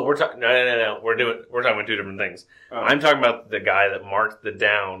 Oh, we're talking. No. We're talking about two different things. Oh. I'm talking about the guy that marked the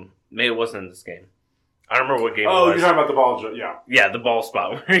down. Maybe it wasn't in this game. I don't remember what game it was. Oh, you're talking about the ball. Yeah. Yeah, the ball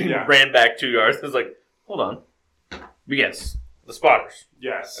spot where he ran back 2 yards. It was like, hold on. But yes, the spotters.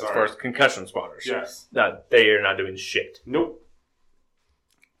 Yes. As far as concussion spotters. Yes. No, they are not doing shit. Nope.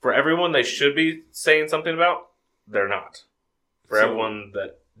 For everyone they should be saying something about, they're not. For everyone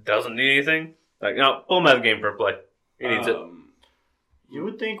that doesn't need anything, like, no, pull him out of the game for a play. He needs it. You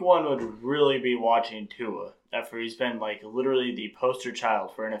would think one would really be watching Tua after he's been like literally the poster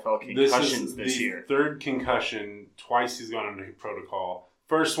child for NFL concussions this year. Third concussion, twice he's gone under protocol.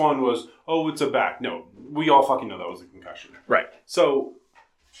 First one was, it's a back. No, we all fucking know that was a concussion. Right. So,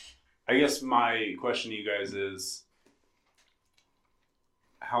 I guess my question to you guys is,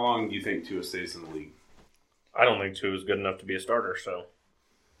 how long do you think Tua stays in the league? I don't think Tua is good enough to be a starter, so.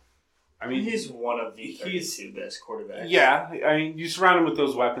 I mean, he's one of the 32 best quarterbacks. Yeah, I mean, you surround him with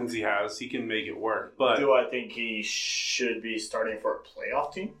those weapons he has, he can make it work. But do I think he should be starting for a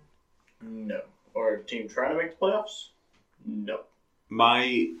playoff team? No. Or a team trying to make the playoffs? No.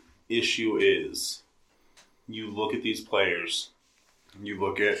 My issue is, you look at these players, you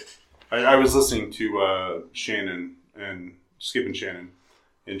look at... I was listening to Shannon, and Skip and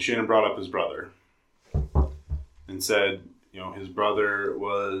Shannon brought up his brother and said, his brother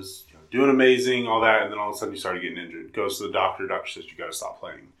was doing amazing, all that, and then all of a sudden he started getting injured. Goes to the doctor says, you got to stop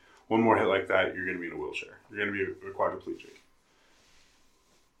playing. One more hit like that, you're going to be in a wheelchair. You're going to be a quadriplegic.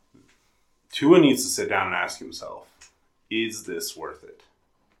 Tua needs to sit down and ask himself, is this worth it?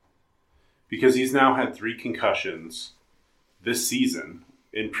 Because he's now had 3 concussions this season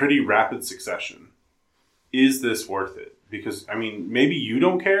in pretty rapid succession. Is this worth it? Because, I mean, maybe you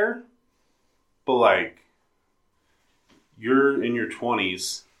don't care, but, like, you're in your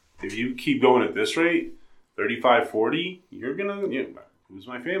 20s. If you keep going at this rate, 35, 40, you're going to, who's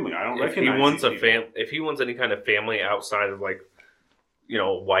my family? I don't recognize If he wants any kind of family outside of, like,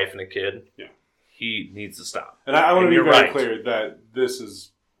 a wife and a kid, he needs to stop. And I want to be very clear that this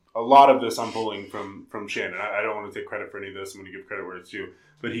is, a lot of this I'm pulling from Shannon. I don't want to take credit for any of this. I'm going to give credit where it's due.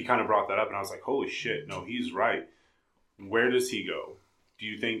 But he kind of brought that up, and I was like, holy shit, no, he's right. Where does he go? Do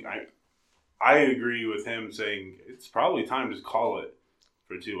you think... I agree with him saying it's probably time to call it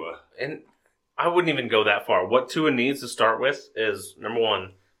for Tua. And I wouldn't even go that far. What Tua needs to start with is, number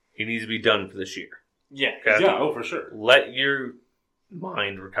one, he needs to be done for this year. Yeah. Okay? Yeah, for sure. Let your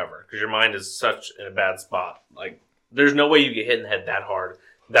mind recover, because your mind is such in a bad spot. Like, there's no way you get hit in the head that hard,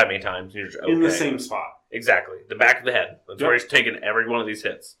 that many times. And you're just, okay. In the same spot. Exactly. The back of the head. That's where he's taking every one of these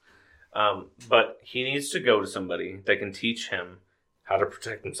hits. But he needs to go to somebody that can teach him how to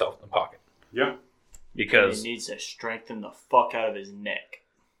protect himself in the pocket. Yeah. Because he needs to strengthen the fuck out of his neck.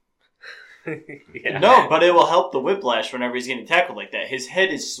 Yeah. No, but it will help the whiplash whenever he's getting tackled like that. His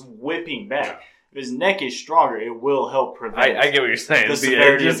head is whipping back. Yeah. If his neck is stronger, it will help prevent. I get what you're saying. The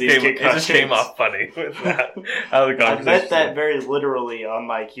severity of these it just came off funny with that. I meant that very literally on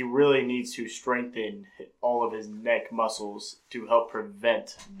like he really needs to strengthen all of his neck muscles to help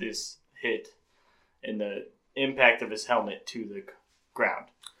prevent this hit and the impact of his helmet to the ground.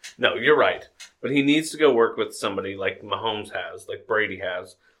 No, you're right. But he needs to go work with somebody like Mahomes has, like Brady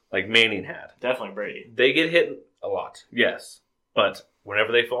has, like Manning had. Definitely Brady. They get hit a lot, yes. But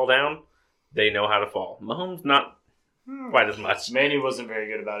whenever they fall down, they know how to fall. Mahomes, not quite as much. Manning wasn't very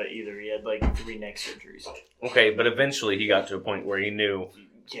good about it either. He had like 3 neck surgeries. Okay, but eventually he got to a point where he knew.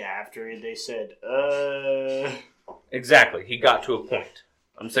 Yeah, after they said, Exactly. He got to a point.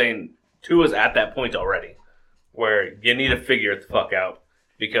 I'm saying Tua's at that point already where you need to figure it the fuck out.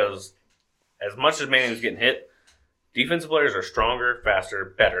 Because as much as Manning's getting hit, defensive players are stronger,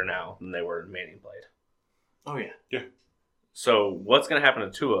 faster, better now than they were when Manning played. Oh, yeah. Yeah. So what's going to happen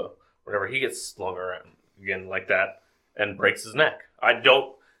to Tua whenever he gets slung around again like that and breaks his neck?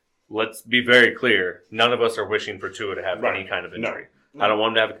 Let's be very clear. None of us are wishing for Tua to have any kind of injury. No. I don't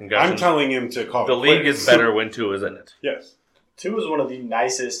want him to have a concussion. I'm telling him to call the league is better when Tua's in it. Yes. Tua's one of the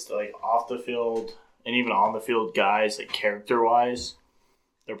nicest, like, off the field and even on the field guys, like, character-wise.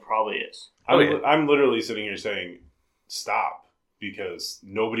 There probably is. I'm literally sitting here saying, stop, because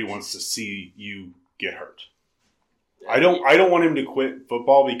nobody wants to see you get hurt. I don't want him to quit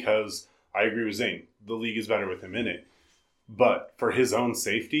football because I agree with Zane. The league is better with him in it. But for his own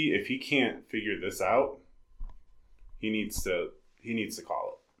safety, if he can't figure this out, he needs to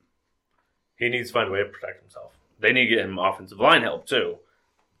call it. He needs to find a way to protect himself. They need to get him offensive line help too.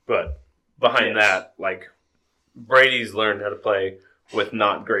 But behind that, like, Brady's learned how to play with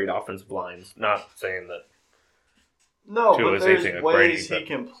not great offensive lines. Not saying that. No, Tua but is there's anything ways like Brady, he but-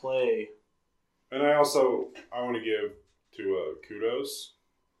 can play. And I want to give Tua kudos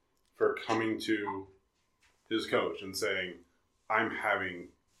for coming to his coach and saying, I'm having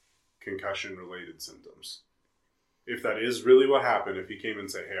concussion-related symptoms. If that is really what happened, if he came and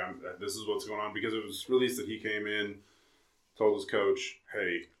said, hey, this is what's going on, because it was released that he came in, told his coach,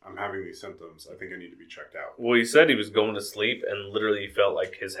 hey, I'm having these symptoms. I think I need to be checked out. Well, he said he was going to sleep and literally felt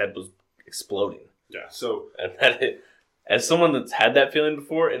like his head was exploding. Yeah, so... And as someone that's had that feeling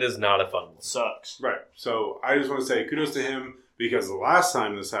before, it is not a fun one. Sucks. Right. So I just want to say kudos to him because the last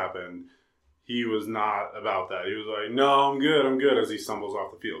time this happened, he was not about that. He was like, no, I'm good, as he stumbles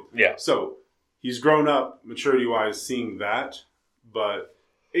off the field. Yeah. So he's grown up maturity-wise seeing that, but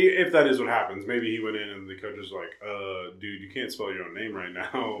if that is what happens, maybe he went in and the coach was like, dude, you can't spell your own name right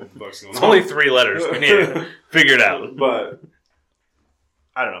now. What the fuck's going It's on? only 3 letters. We need to figure it out. But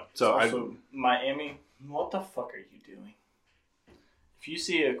I don't know. So Also, Miami, what the fuck are you doing? If you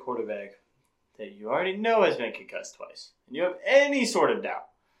see a quarterback that you already know has been concussed twice, and you have any sort of doubt,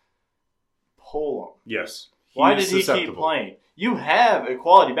 pull him. yes. Why is did he keep susceptible. playing? You have a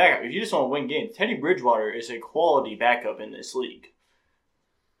quality backup. If you just want to win games, Teddy Bridgewater is a quality backup in this league.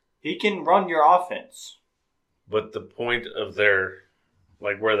 He can run your offense. But the point of their,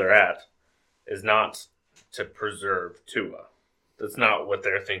 like where they're at, is not to preserve Tua. That's not what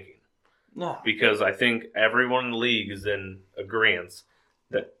they're thinking. No. Because I think everyone in the league is in agreement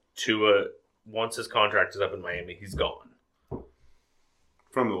that Tua, once his contract is up in Miami, he's gone.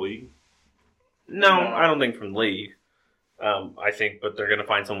 From the league? No, No. I don't think from the league. I think, but they're going to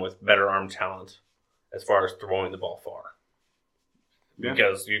find someone with better arm talent as far as throwing the ball far. Yeah.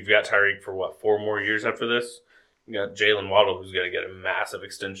 Because you've got Tyreek for, 4 more years after this? You got Jalen Waddle, who's going to get a massive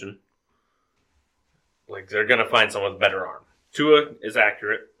extension. Like, they're going to find someone with better arm. Tua is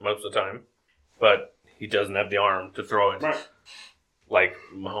accurate most of the time, but he doesn't have the arm to throw it Right. like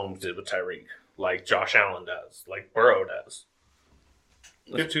Mahomes did with Tyreek, like Josh Allen does, like Burrow does.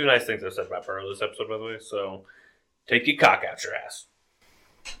 There's 2 nice things I've said about Burrow this episode, by the way, so take your cock out your ass.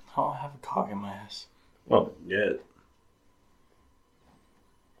 I don't have a cock in my ass. Well, yeah.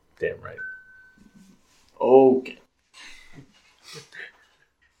 Damn right. Okay.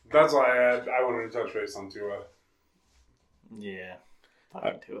 That's why I wanted to touch base on Tua. Yeah.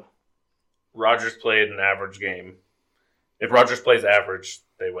 Fucking Tua. Rodgers played an average game. If Rodgers plays average,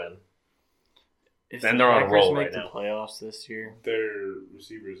 they win. If And the they're on a Packers roll make right the now. playoffs this year, Their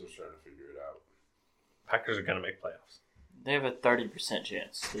receivers are starting to figure it out. Packers are going to make playoffs. they have a 30%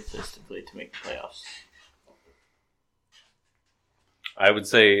 chance statistically to make the playoffs. I would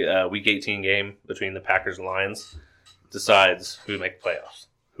say Week 18 game between the Packers and Lions decides who make playoffs.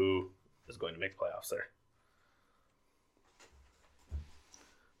 Who is going to make playoffs there.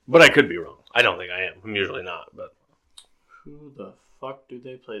 But I could be wrong. I don't think I am. I'm usually not. But Who the fuck do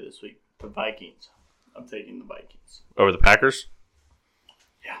they play this week? The Vikings. I'm taking the Vikings. over the Packers?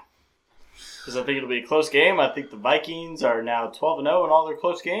 Because I think it'll be a close game. I think the Vikings are now 12-0 in all their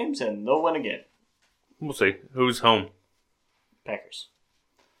close games, and they'll win again. We'll see. Who's home? Packers.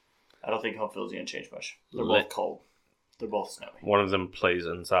 I don't think home field's going to change much. They're Lit. both cold. They're both snowy. One of them plays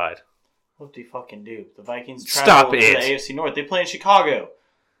inside. What do you fucking do? The Vikings Stop travel to it. the AFC North. They play in Chicago.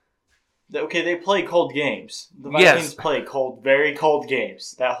 Okay, they play cold games. The Yes. Vikings play cold, very cold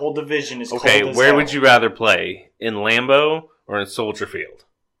games. That whole division is Okay, cold as where hell. would you rather play? In Lambeau or in Soldier Field?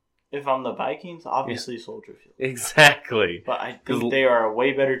 If I'm the Vikings, obviously Soldier Field. Exactly. But I think they are a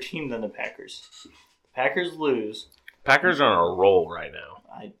way better team than the Packers. The Packers lose. Packers are on a roll right now.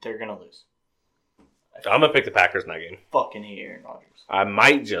 They're going to lose. I'm going to pick the Packers in that game. Fucking hate Aaron Rodgers. I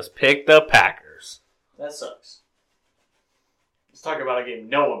might just pick the Packers. That sucks. Let's talk about a game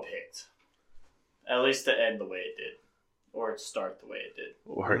no one picked. At least to end the way it did. Or to start the way it did.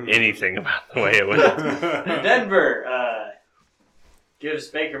 Or anything about the way it went. Denver gives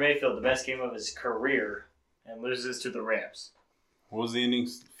Baker Mayfield the best game of his career and loses to the Rams. What was the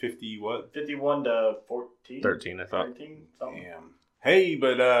innings? 50 what? 51-14? 13, I thought. 13? Something. Damn. Hey,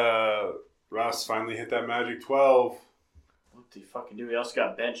 but Russ finally hit that magic 12. What did he fucking do? He also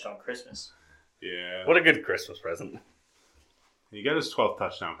got benched on Christmas. Yeah. What a good Christmas present. He got his 12th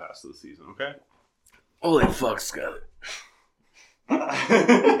touchdown pass of the season, okay? Holy fuck, Scott.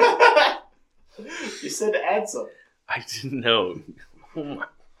 You said to add some. I didn't know. Oh my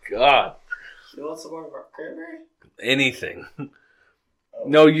god. You want some more of our cranberry? Anything.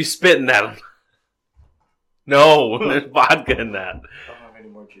 No, you spit in that. No, there's vodka in that. I don't have any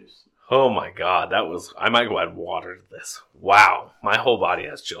more juice. Oh my god, that was... I might go add water to this. Wow, my whole body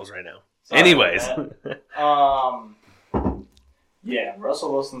has chills right now. Sorry Anyways. about Yeah,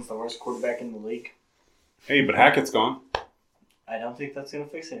 Russell Wilson's the worst quarterback in the league. Hey, but Hackett's gone. I don't think that's going to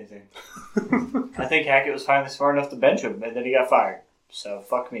fix anything. I think Hackett was finally smart enough to bench him, and then he got fired. So,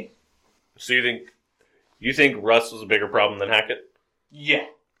 fuck me. So you think Russ was a bigger problem than Hackett? Yeah.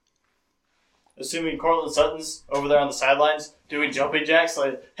 Assuming Cortland Sutton's over there on the sidelines doing jumping jacks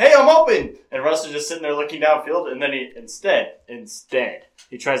like, hey, I'm open! And Russ is just sitting there looking downfield, and then he instead,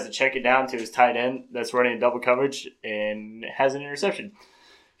 he tries to check it down to his tight end that's running in double coverage and has an interception.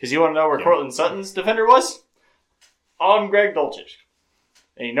 Because you want to know where Cortland Sutton's defender was? On Greg Dulcich.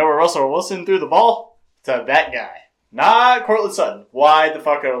 And you know where Russell Wilson threw the ball? To that guy. Not Cortland Sutton. Wide the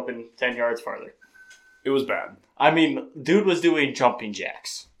fuck open, 10 yards farther. It was bad. I mean, dude was doing jumping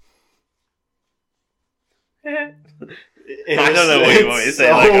jacks. I don't know what you want me to say.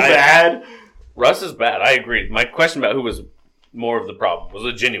 So bad. Russ is bad. I agree. My question about who was more of the problem was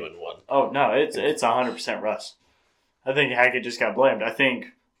a genuine one. Oh, no, it's 100% Russ. I think Hackett just got blamed. I think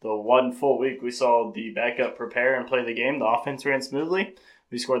the one full week we saw the backup prepare and play the game, the offense ran smoothly.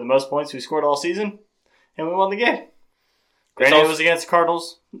 We scored the most points we scored all season, and we won the game. Granted, it was against the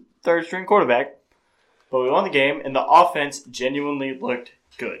Cardinals' third-string quarterback, but we won the game, and the offense genuinely looked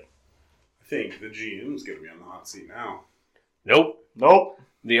good. I think the GM's going to be on the hot seat now. Nope. Nope.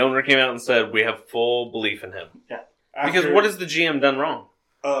 The owner came out and said we have full belief in him. Yeah. Because what has the GM done wrong?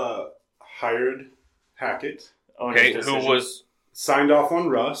 Hired Hackett. Okay, who was... Signed off on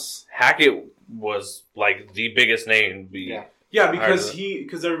Russ. Hackett was like the biggest name. Yeah, because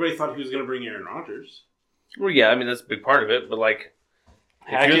everybody thought he was going to bring Aaron Rodgers. Well, yeah, I mean that's a big part of it. But like,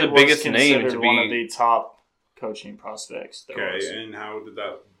 Hackett if you're the biggest name to be one of the top coaching prospects. And how did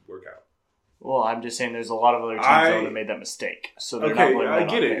that work out? Well, I'm just saying there's a lot of other teams that would have made that mistake. So they're not blaming I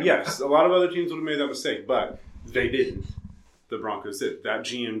get it. him. Yes, a lot of other teams would have made that mistake, but they didn't. The Broncos did. That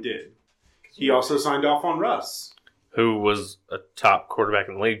GM did. He also signed off on Russ, who was a top quarterback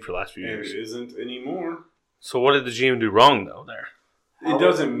in the league for the last few years. And isn't anymore. So what did the GM do wrong, though, there? It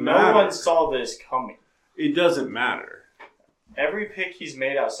doesn't matter. No one saw this coming. It doesn't matter. Every pick he's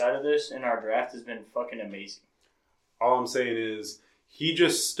made outside of this in our draft has been fucking amazing. All I'm saying is he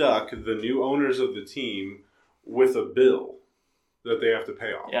just stuck the new owners of the team with a bill that they have to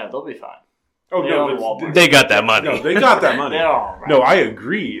pay off. Yeah, they'll be fine. Oh, they got that money. No, they got that money. They're all right. No, I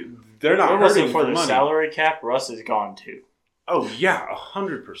agree. They're not hurting for the the money. salary cap, Russ is gone too. Oh, yeah,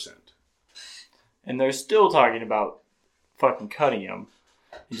 100%. And they're still talking about fucking cutting him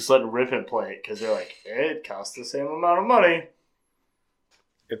and just letting Ripon play it because they're like, it costs the same amount of money.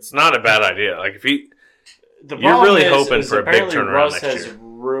 It's not a bad idea. Like if he, the you're really is, hoping is for a big turnaround Russ next has year.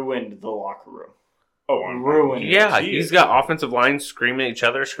 ruined the locker room. Oh, I'm ruined. Yeah, he's got offensive lines screaming at each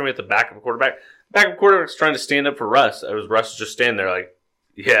other, screaming at the backup quarterback. Backup quarterback's trying to stand up for Russ. It was Russ just standing there like,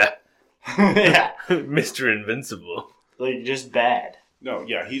 yeah, yeah, Mr. Invincible. Like just bad. No,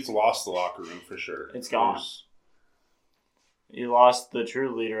 yeah, he's lost the locker room for sure. It's gone. He lost the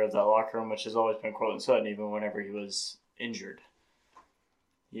true leader of that locker room, which has always been Cortland Sutton, even whenever he was injured.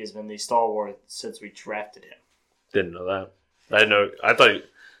 He has been the stalwart since we drafted him. Didn't know that. I thought,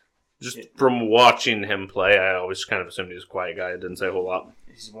 from watching him play, I always kind of assumed he was a quiet guy. Didn't say a whole lot.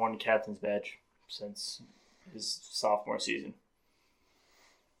 He's worn captain's badge since his sophomore season.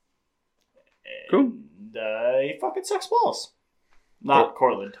 Cool. And he fucking sucks balls. Not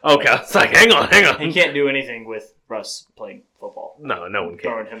Cortland. Okay, it's like, hang on. He can't do anything with Russ playing football. No one can.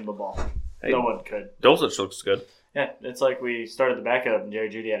 Throwing him the ball. Hey, no one could. Dulcich looks good. Yeah, it's like we started the backup and Jerry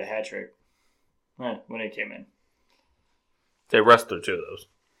Jeudy had a hat trick when he came in. They rested two of those.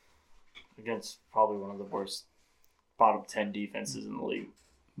 Against probably one of the worst bottom 10 defenses in the league.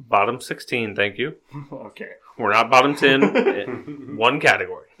 Bottom 16, thank you. Okay. We're not bottom 10 in one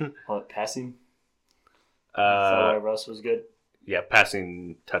category. What, passing? Is that why Russ was good? Yeah,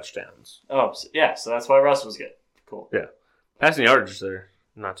 passing touchdowns. Oh, yeah, so that's why Russ was good. Cool. Yeah. Passing yardage, they're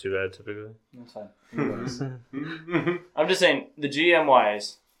not too bad typically. That's fine. Anyways. I'm just saying, the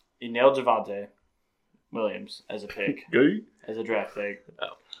GM-wise, he nailed Javonte Williams as a pick. Good. As a draft pick.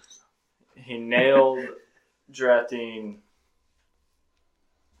 Oh. He nailed drafting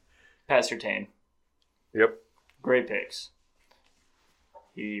Pat Surtain. Yep. Great picks.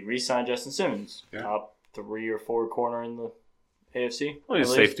 He re-signed Justin Simmons. Yeah. Top 3 or 4 corner in the AFC. Well,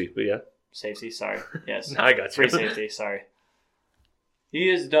 he's safety, but yeah. Safety, sorry. Yes. I got you. Free safety, sorry. He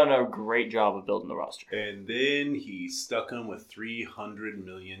has done a great job of building the roster. And then he stuck him with $300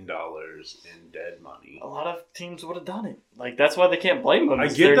 million in dead money. A lot of teams would have done it. Like, that's why they can't blame him. I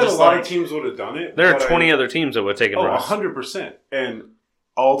get that a lot of teams would have done it. There are 20 other teams that would have taken Russ. 100%. And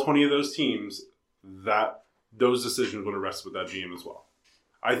all 20 of those teams, those decisions would have rested with that GM as well.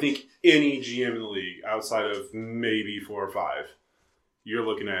 I think any GM in the league, outside of maybe 4 or 5, you're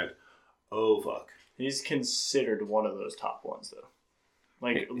looking at, oh, fuck. He's considered one of those top ones, though.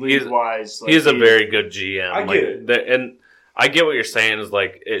 Like, He's- league-wise. Like, He's a very good GM. I get it. And I get what you're saying is,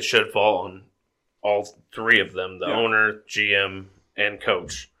 like, it should fall on all three of them, the owner, GM, and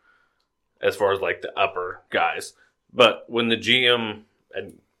coach, as far as, like, the upper guys. But when the GM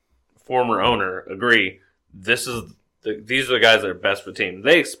and former owner agree, these are the guys that are best for the team.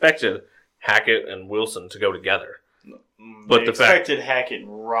 They expected Hackett and Wilson to go together. But they the fact, expected Hackett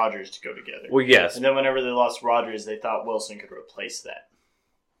and Rodgers to go together. well, yes, And then whenever they lost Rodgers, they thought Wilson could replace that.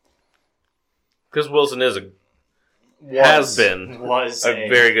 because Wilson has been Was a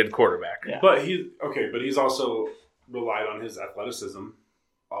very good quarterback. Yeah. But he's also relied on his athleticism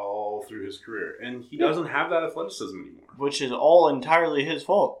all through his career. And he doesn't have that athleticism anymore. Which is all entirely his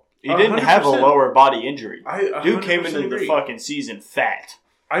fault. He didn't have a 100%. lower body injury. I Dude came into agree. the fucking season fat.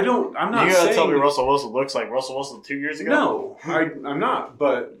 I'm not You gotta saying... tell me Russell Wilson looks like Russell Wilson 2 years ago? No, I'm not.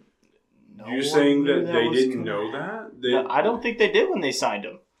 But No you're one saying knew that they was didn't gonna know happen. that? No, I don't think they did when they signed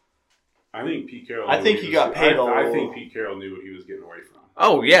him. I think Pete Carroll... I think he got paid I think Pete Carroll knew what he was getting away from.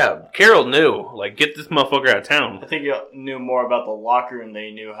 Oh, yeah. Carroll knew. Like, get this motherfucker out of town. I think he knew more about the locker room than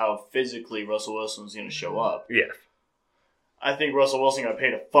he knew how physically Russell Wilson was going to show up. Yeah. I think Russell Wilson got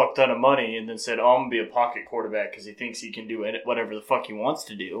paid a fuck ton of money and then said, oh, I'm going to be a pocket quarterback because he thinks he can do whatever the fuck he wants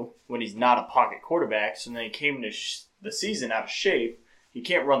to do when he's not a pocket quarterback. So then he came into the season out of shape. He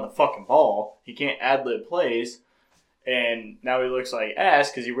can't run the fucking ball. He can't ad-lib plays. And now he looks like ass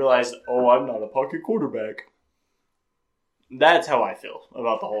because he realized, oh, I'm not a pocket quarterback. That's how I feel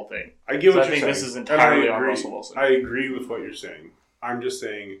about the whole thing. I get what I you're think saying. this is And entirely I on agree. Russell Wilson. I agree with what you're saying. I'm just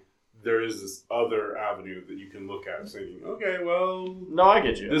saying there is this other avenue that you can look at saying, okay, well, No, I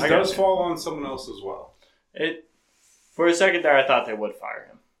get you. this I get does you. fall on someone else as well. For a second there, I thought they would fire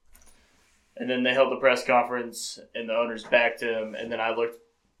him. And then they held the press conference, and the owners backed him. And then I looked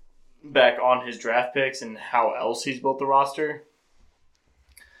back on his draft picks and how else he's built the roster.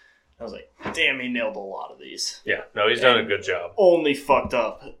 I was like, damn, he nailed a lot of these. Yeah. No, he's done a good job. Only fucked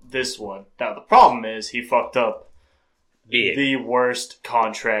up this one. Now, the problem is he fucked up Big. the worst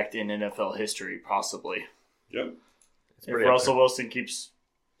contract in NFL history, possibly. Yep. If pretty Russell Wilson keeps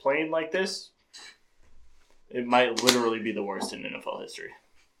playing like this, it might literally be the worst in NFL history.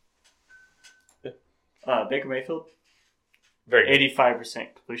 Baker Mayfield, Very good.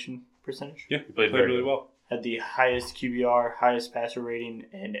 85% completion percentage. Yeah, He played very really good. well. Had the highest QBR, highest passer rating,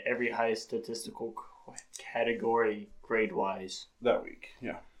 and every highest statistical category grade-wise That week,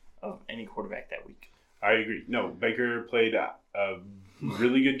 yeah. of any quarterback that week. I agree. No, Baker played a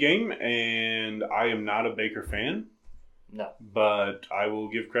really good game, and I am not a Baker fan, No. but I will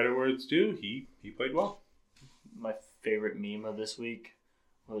give credit where it's due. He played well. My favorite meme of this week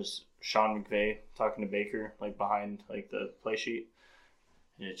was Sean McVay talking to Baker, like behind like the play sheet,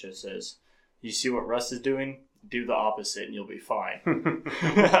 and it just says, "You see what Russ is doing? Do the opposite, and you'll be fine."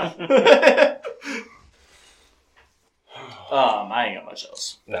 I ain't got much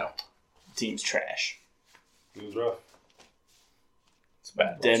else. No. Team's trash. It was rough. It's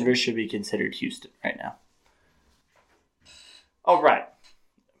bad. Denver should be considered Houston right now. Oh, right.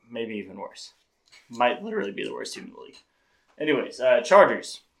 Maybe even worse. Might literally be the worst team in the league. Anyways,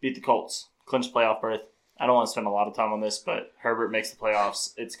 Chargers beat the Colts. Clinched playoff berth. I don't want to spend a lot of time on this, but Herbert makes the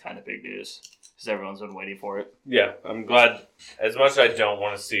playoffs. It's kind of big news because everyone's been waiting for it. Yeah, I'm glad. As much as I don't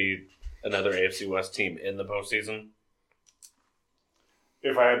want to see another AFC West team in the postseason,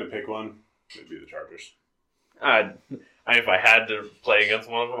 If I had to pick one, it'd be the Chargers. if I had to play against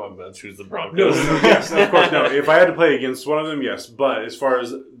one of them, I'm going to choose the No, Broncos. yes, of course, no. If I had to play against one of them, yes. But as far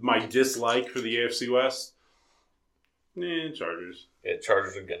as my dislike for the AFC West, Chargers. Yeah,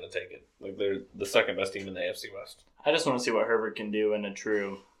 Chargers are going to take it. Like, they're the second best team in the AFC West. I just want to see what Herbert can do in a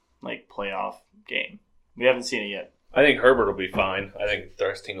true playoff game. We haven't seen it yet. I think Herbert will be fine. I think the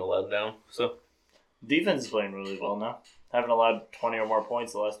rest team will let him down. So, Defense is playing really well now. Haven't allowed 20 or more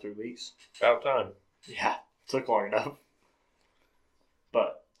points the last 3 weeks. about time. Yeah, took long enough.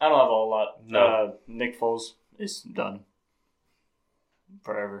 But I don't have a whole lot. No. Nick Foles is done.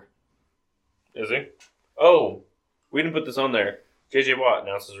 Forever. Is he? Oh, we didn't put this on there. J.J. Watt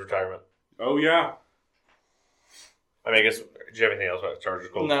announced his retirement. Oh, yeah. I mean, I guess, do you have anything else about the Chargers?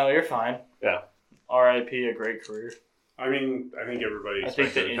 Colts? No, you're fine. Yeah. R.I.P. a great career. I mean, I think everybody I think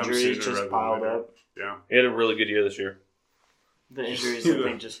expected the it to come injuries sooner just rather than piled later. up. Yeah. He had a really good year this year. The injuries, I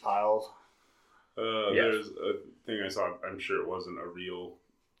think, just piled. Yes. There's a thing I saw. I'm sure it wasn't a real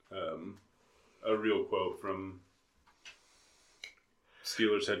quote from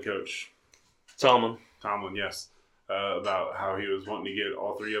Steelers head coach Tomlin. Tomlin. Yes, about how he was wanting to get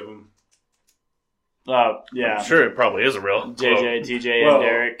all three of them Yeah. I'm sure it probably is a real quote. JJ, TJ, Well, and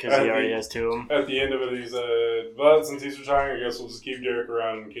Derek, because he I already think- has two of them. At the end of it, he said, "But since he's retiring, I guess we'll just keep Derek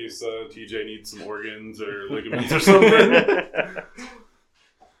around in case TJ needs some organs or ligaments or something."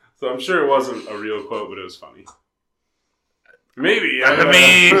 So I'm sure it wasn't a real quote, but it was funny. Maybe. I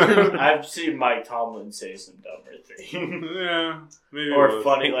mean- I've seen Mike Tomlin say some dumber things. yeah, maybe. Or it was.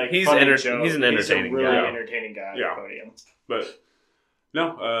 funny, like He's funny enter- joke. he's an entertaining He's a really guy. entertaining guy Yeah. on the podium. But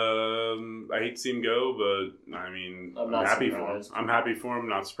no, I hate to see him go, but I mean, I'm I'm not happy surprised. for him. I'm happy for him.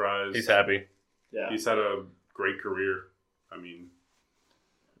 Not surprised. He's happy. Yeah. He's had a great career. I mean,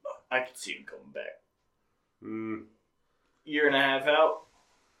 I could see him coming back. mm, Year and a half out.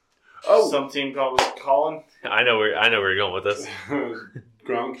 Oh. Some team was calling. I know where you're going with this.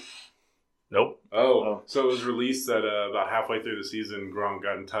 Gronk. Nope. Oh, so it was released that about halfway through the season, Gronk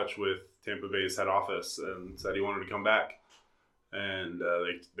got in touch with Tampa Bay's head office and said he wanted to come back, and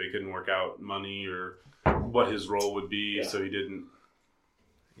they couldn't work out money or what his role would be, Yeah. so he didn't.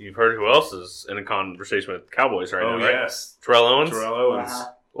 You've heard who else is in a conversation with Cowboys right Oh now, right? yes, Terrell Owens. Terrell Owens,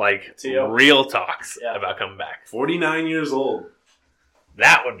 Uh-huh. Like T.O. real talks Yeah. about coming back. 49 years old.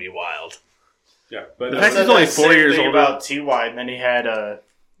 That would be wild. Yeah, but The I fact said he's only that 4 same years thing older. about T.Y. and then he had a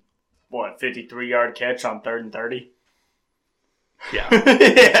 53-yard catch on 3rd and 30. Yeah.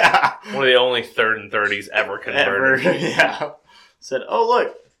 Yeah. One of the only 3rd and 30s ever converted. Ever. Yeah. Said, oh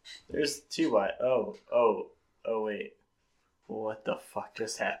look, there's T.Y. Oh wait. What the fuck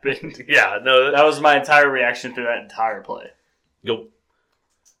just happened? Yeah, no. That was my entire reaction through that entire play. Nope.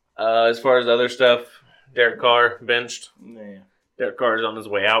 As far as other stuff, Derek Carr benched. Yeah. Derek Carr is on his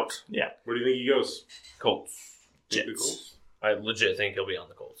way out. where do you think he goes? Colts. Think the Jets. Colts? I legit think he'll be on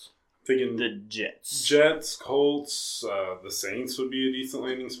the Colts. Thinking The Jets. Jets, Colts, the Saints would be a decent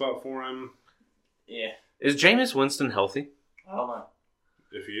landing spot for him. Yeah. Is Jameis Winston healthy? I don't know.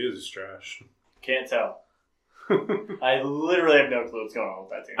 If he is, it's trash. Can't tell. I literally have no clue what's going on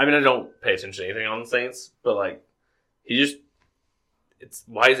with that team. I mean, I don't pay attention to anything on the Saints, but like,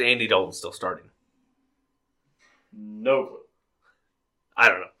 why is Andy Dalton still starting? No clue. I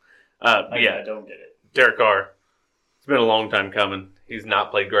don't know. I don't get it. Derek Carr. It's been a long time coming. He's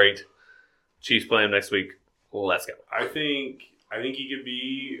not played great. Chiefs play him next week. Let's go. I think he could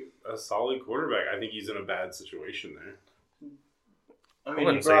be a solid quarterback. I think he's in a bad situation there. I I mean,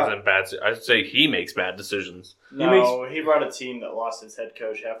 wouldn't say he's in bad. I'd say he makes bad decisions. he brought a team that lost its head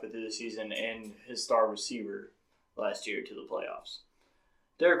coach halfway through the season and his star receiver last year to the playoffs.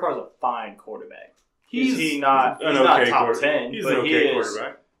 Derek Carr's a fine quarterback. He's not top 10, He's but an okay he is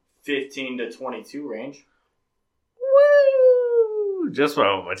quarterback. 15 to 22 range. Woo! Just what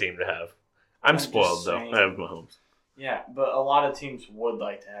I want my team to have. I'm just spoiled though. saying. I have Mahomes. Yeah, but a lot of teams would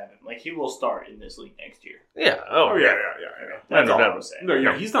like to have him. Like, he will start in this league next year. Yeah. Oh yeah. That's No all doubt. I'm saying. No,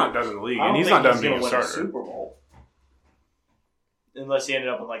 yeah, he's not done in the league, I don't and he's think not done being gonna a win starter. Super Bowl. Unless he ended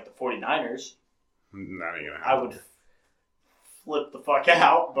up with, like, the 49ers. That ain't gonna happen. I would flip the fuck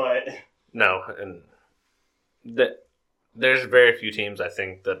out, but... No, and there's very few teams I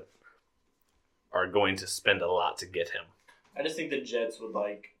think that are going to spend a lot to get him. I just think the Jets would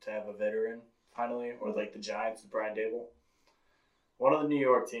like to have a veteran, finally, or like the Giants with Brian Dable. One of the New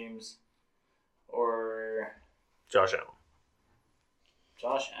York teams, or Josh Allen.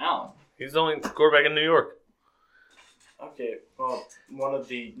 Josh Allen. He's the only quarterback in New York. Okay, well, one of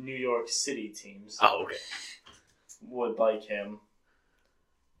the New York City teams Oh, okay. would like him,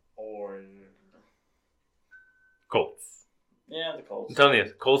 or... Colts. Yeah, the Colts. I'm telling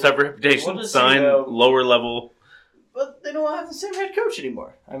you, Colts have a reputation. What does Sign he know? lower level. But they don't have the same head coach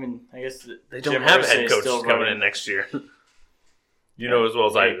anymore. I mean, I guess They don't Jim have Irsay head is coaches still coming running. in next year. You know as well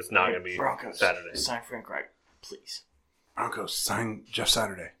as I do, it's not Hey, going to be Broncos, Saturday. sign Frank Reich, please. Broncos sign Jeff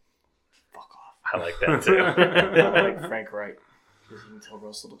Saturday. Fuck off. I like that too. I like Frank Reich. Because he can tell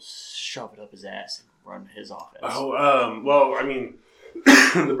Russell to shove it up his ass and run his offense. Well, I mean,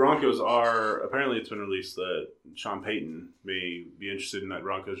 the Broncos are apparently it's been released that Sean Payton may be interested in that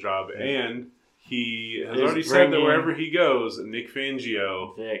Broncos job, and he has He's already said that bringing- wherever he goes, Nick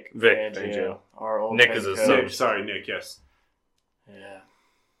Fangio. Vic Fangio. Fangio, our old Nick head is his coach. son. Nick, sorry, Nick. Yes. Yeah,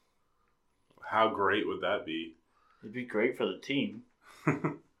 How great would that be? it'd be great for the team.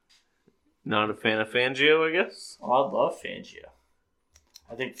 Not a fan of Fangio, I guess. Oh, I love Fangio.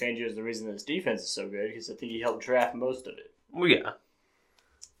 I think Fangio is the reason this defense is so good because I think he helped draft most of it. Well, yeah.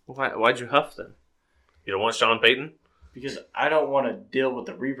 Why'd you huff then? You don't want Sean Payton? Because I don't want to deal with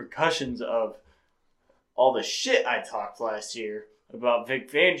the repercussions of all the shit I talked last year about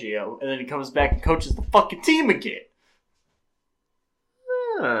Vic Fangio, and then he comes back and coaches the fucking team again.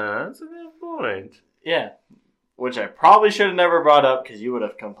 Ah, that's a good point. Yeah. which I probably should have never brought up because you would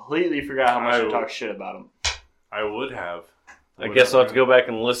have completely forgot how much I talked shit about him. I would have. I guess I'll have to go back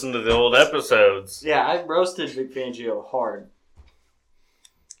and listen to the old episodes. Yeah, I roasted Vic Fangio hard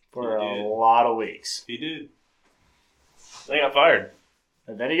for a lot of weeks. He did. They got fired.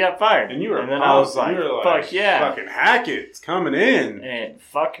 And then he got fired. And you were and then pumped. I was like, you were fuck yeah. Fucking Hackett's coming in. And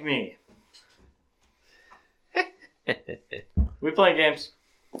fuck me. We playing games.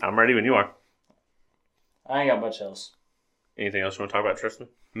 I'm ready when you are. I ain't got much else. Anything else you want to talk about, Tristan?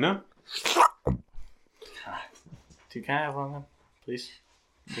 No. Dude, can I have one of them? Please?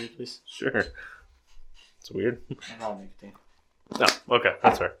 Please? Sure. It's weird. I'm not nicotine. No, okay,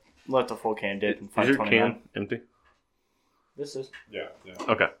 that's fair. Left a full can dip in Is your 529. can empty? This is. Yeah.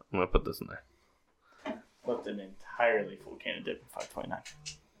 Okay, I'm going to put this in there. Left an entirely full can of dip in 529.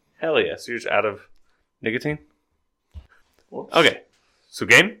 Hell yeah, so you're just out of nicotine? Whoops. Okay, so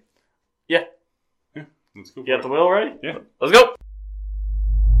game? Yeah. Let's go. You got the wheel ready? Yeah. Let's go!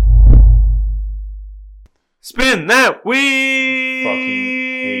 Spin that wheel! Fucking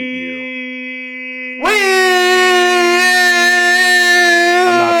hate you. Wheel!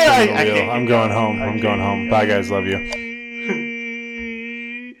 I'm not spinning the I wheel. can't I'm get going it. home. I'm going home. Bye, guys. Love you.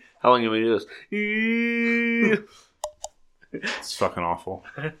 How long can we do this? It's fucking awful.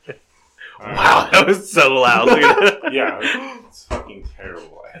 Wow, that was so loud. Look at it. Yeah, it's fucking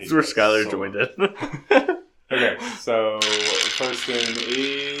terrible. I hate That's where that Skylar so joined much. it. Okay, so first in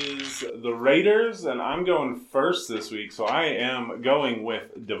is the Raiders, and I'm going first this week, so I am going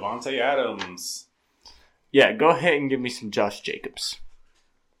with Devontae Adams. Yeah, go ahead and give me some Josh Jacobs.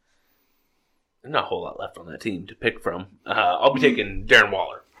 There's not a whole lot left on that team to pick from. I'll be taking Darren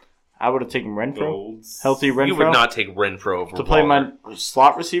Waller. I would have taken Renfro. Golds. Healthy Renfro. You would not take Renfro over to play Waller. my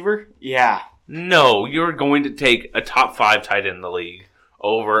slot receiver? Yeah. No, you're going to take a top 5 tight end in the league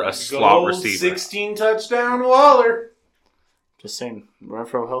over a slot Gold receiver. 16 touchdown Waller. Just saying,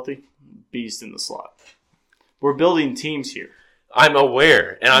 Renfro healthy, beast in the slot. We're building teams here. I'm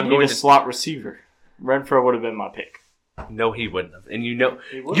aware, and I'm Need going a to. slot receiver. Renfro would have been my pick. No, he wouldn't have. And you know,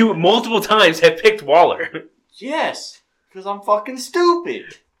 He wouldn't you have. multiple times have picked Waller. Yes, because I'm fucking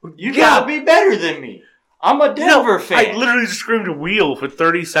stupid. You Yeah. gotta be better than me. I'm a Denver fan. I literally just screamed wheel for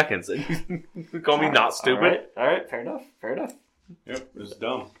 30 seconds. And you call me not stupid? All right, fair enough. Yep, it's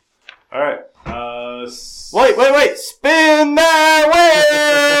dumb. All right. Wait. Spin that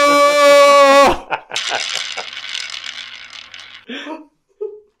wheel!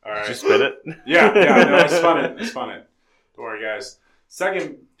 All right. Did you spin it? Yeah, no, I spun it. Don't worry, guys.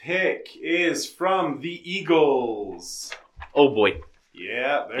 Second pick is from the Eagles. Oh, boy.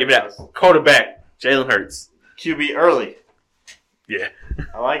 Yeah, there Give it me goes. that. Quarterback, Jalen Hurts. QB early. Yeah.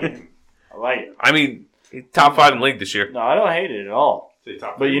 I like it. I mean, he's top 5 in the league this year. No, I don't hate it at all. Say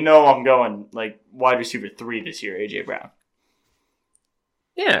top But three. you know I'm going like wide receiver 3 this year, AJ Brown.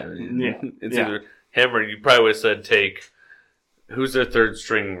 Yeah. Yeah. It's Yeah. either him or you probably would have said take. Who's their third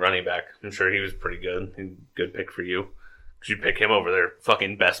string running back? I'm sure he was pretty good. Good pick for you. Because you pick him over their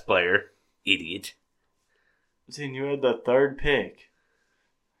fucking best player. Idiot. Then you had the third pick.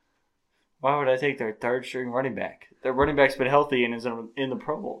 Why would I take their third string running back? Their running back's been healthy and is in the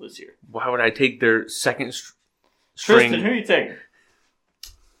Pro Bowl this year. Why would I take their second string? Tristan, who you taking?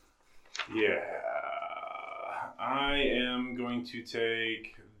 Yeah. I am going to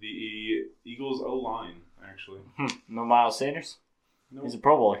take the Eagles O-line, actually. No Miles Sanders? No. He's a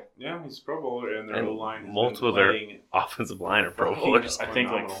Pro Bowler. Yeah, he's a Pro Bowler, and their And O-line has multiple of been their playing. offensive line are Pro Bowlers. I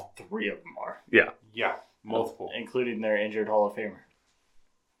think like Phenomenal. 3 of them are. Yeah, multiple. Including their injured Hall of Famer.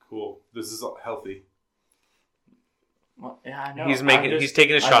 Cool. This is healthy. Well, yeah, I know. He's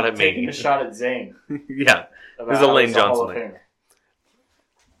taking a shot at me. Taking a shot at Zane. Yeah. about There's a how Lane he's Hall Johnson of there.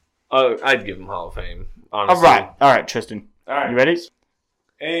 Famer. I'd give him Hall of Fame. Honestly. All right, Tristan. All right. You ready?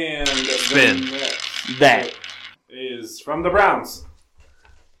 And Spin. the next That. pick is from the Browns.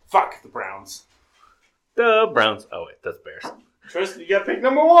 Fuck the Browns. The Browns. Oh, wait. That's Bears. Tristan, you got pick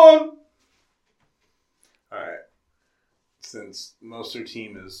number 1. All right. Since most of their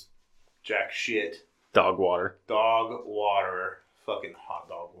team is jack shit, Dog water. dog water, fucking hot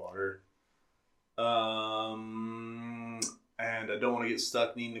dog water. And I don't want to get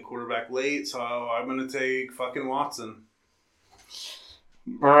stuck needing a quarterback late, so I'm gonna take fucking Watson.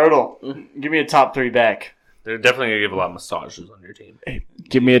 Brutal. Give me a top 3 back. They're definitely going to give a lot of massages on your team.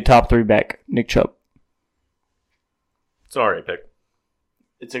 Give me a top 3 back. Nick Chubb. It's an alright pick.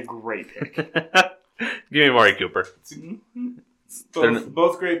 It's a great pick. Give me Amari Cooper.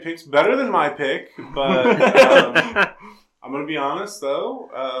 Both great picks, better than my pick, but I'm gonna be honest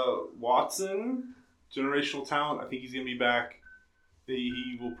though. Watson, generational talent. I think he's gonna be back.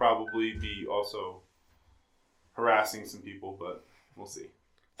 He will probably be also harassing some people, but we'll see.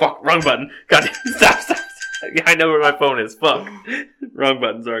 Fuck, wrong button. God, stop. Yeah, I know where my phone is. Fuck. Wrong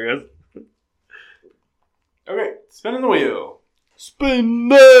button, sorry guys. Okay, spinning the wheel. Spin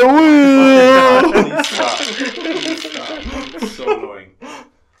the wheel! Please stop. Please stop. It's so annoying.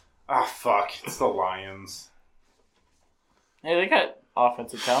 Ah, fuck. It's the Lions. Hey, they got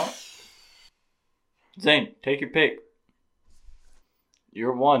offensive talent. Zane, take your pick.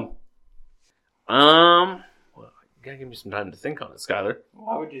 You're one. Well, you gotta give me some time to think on it, Skyler.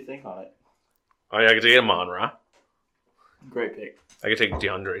 Why would you think on it? Oh, yeah, I could take Amon-Ra. Great pick. I could take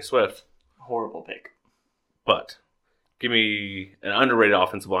DeAndre Swift. Horrible pick. But give me an underrated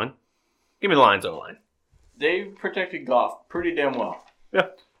offensive line. Give me the Lions O-line. They protected Goff pretty damn well. Yeah.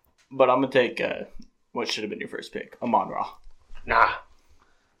 But I'm going to take what should have been your first pick, Amon-Ra. Nah.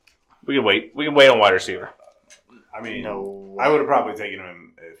 We can wait. We can wait on wide receiver. I mean, No. I would have probably taken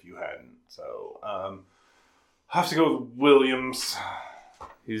him if you hadn't. So, I'll have to go with Williams.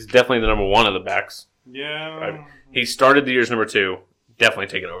 He's definitely the number one of the backs. Yeah. He started the year as number 2. Definitely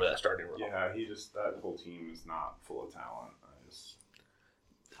taking over that starting role. Yeah, that whole team is not full of talent.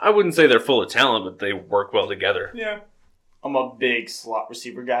 I wouldn't say they're full of talent, but they work well together, Yeah. I'm a big slot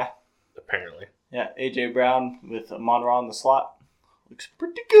receiver guy. apparently. Yeah, A.J. Brown with Amon-Ra in the slot. Looks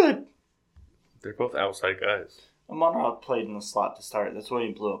pretty good. They're both outside guys. Amon-Ra played in the slot to start. That's why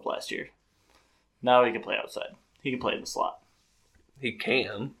he blew up last year. Now he can play outside. He can play in the slot. He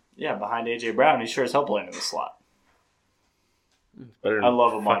can. Yeah, behind A.J. Brown, he sure as hell playing in the slot. It's better than I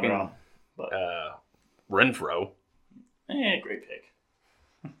love Amon-Ra. fucking, But, Renfro. great pick.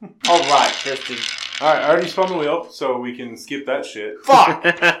 All right, Tristan. All right, I already spun the wheel, so we can skip that shit. Fuck!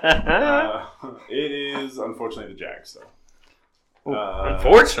 It is, unfortunately, the Jags, though.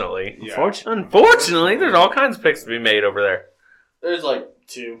 Unfortunately. Yeah. Unfortunately, there's all kinds of picks to be made over there. There's like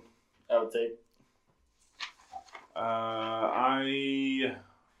 2, I would take. I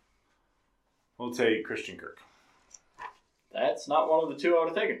will take Christian Kirk. That's not one of the 2 I would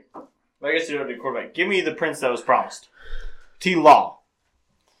have taken. I guess you don't do quarterback. Give me the prince that was promised. T. Law.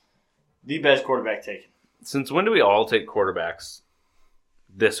 The best quarterback taken. Since when do we all take quarterbacks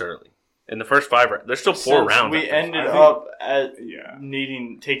this early? In the first 5 rounds. There's still 4 Since rounds. we ended I think- up at Yeah.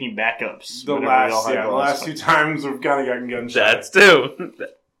 taking backups. The whenever we all last, had the last 2 times we've kind of gotten gun shy. That's 2.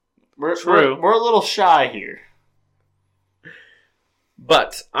 We're, True. We're a little shy here.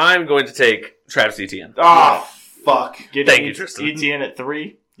 But I'm going to take Travis Etienne. Ah, fuck. Thank you, Tristan. ETN at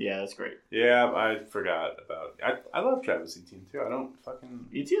 3. Yeah, that's great. Yeah, I forgot about. I love Travis Etienne too. I don't fucking.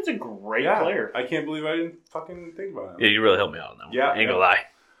 ETN's a great Yeah, player. I can't believe I didn't fucking think about him. Yeah, you really helped me out on that one. Yeah, Ain't gonna yeah. lie.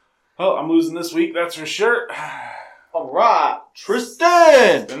 Oh, I'm losing this week. That's for sure. All right,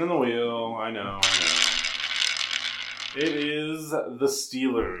 Tristan. Spinning the wheel. I know. It is the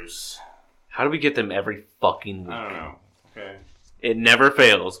Steelers. How do we get them every fucking week? I don't know. Okay. It never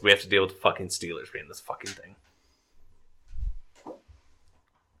fails. We have to deal with the fucking Steelers being this fucking thing.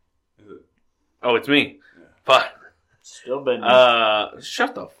 Is it? Oh, it's me. Yeah. Fuck. Still been.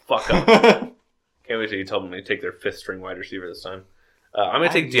 Shut the fuck up. Can't wait till you tell them to take their 5th string wide receiver this time. I'm going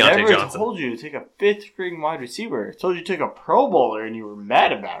to take Deontay never Johnson. told you to take a 5th string wide receiver. I told you to take a Pro Bowler, and you were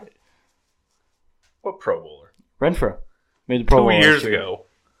mad about it. What Pro Bowler? Renfro made the Pro 2 Bowl years last year. ago.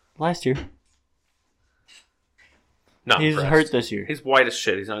 Last year. Not He's impressed. hurt this year. He's white as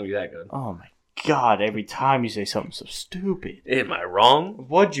shit. He's not going to be that good. Oh my god, every time you say something so stupid. Am I wrong?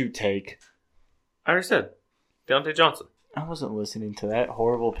 What'd you take? I already said Deontay Johnson. I wasn't listening to that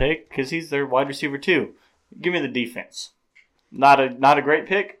horrible pick because he's their wide receiver too. Give me the defense. Not a great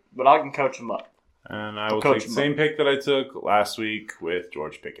pick, but I can coach him up. And I will Coach take the him same pick that I took last week with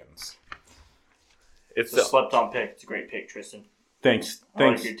George Pickens. It's It's a slept on pick. It's a great pick, Tristan. Thanks. I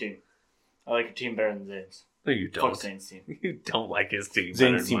Thanks. like your team. I like your team better than Zane's. No, you Fuck don't. Zane's team. You don't like his team.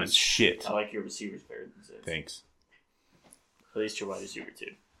 Zane's better team than is shit. I like your receivers better than Zane's. Thanks. At least your wide receiver too.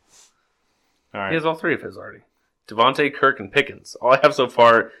 All mine. right. He has all 3 of his already. Devontae, Kirk, and Pickens. All I have so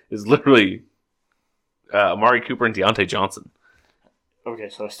far is literally Amari Cooper and Deontay Johnson. Okay,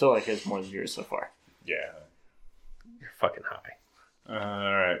 so I still like his more than yours so far. Yeah. You're fucking high.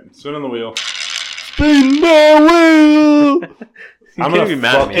 All right. Spin on the wheel. Spin the wheel. I'm can't gonna be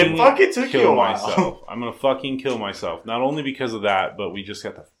mad at me. It fucking took you kill a while. myself. I'm gonna fucking kill myself. Not only because of that, but we just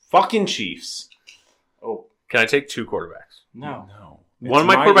got the fucking Chiefs. Oh Can I take 2 quarterbacks? no. No. One of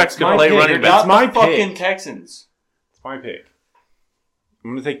my quarterbacks can my play pick. running You're back. not It's my the fucking pick. Texans. It's my pick.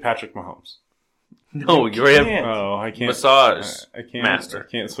 I'm gonna take Patrick Mahomes. No, You you already have can't. Oh, I can't. massage. I can't. master.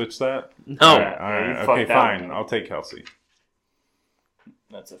 I can't switch that. No, All right. Yeah, you Okay. fucked that Fine. one. I'll take Kelsey.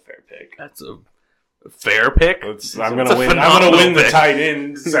 That's a fair pick. that's a fair pick. I'm It's gonna a win. I'm phenomenal gonna win the pick. tight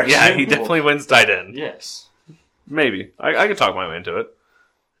end section. Yeah, he definitely wins tight end. Yes. Maybe. I could talk my way into it.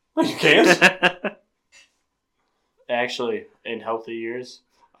 You can't. Actually, in healthy years,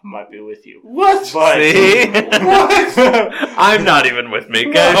 I might be with you. What? But, See? What? I'm not even with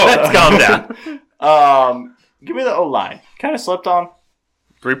me, guys. Let's calm down. Give me the O-line. Kind of slept on.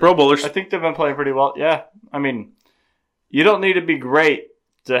 3 Pro Bowlers. I think they've been playing pretty well. Yeah. I mean, you don't need to be great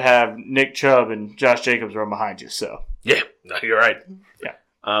to have Nick Chubb and Josh Jacobs run behind you, so. Yeah, no, you're right.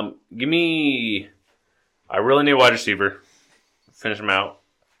 Yeah. Give me... I really need a wide receiver. Finish him out.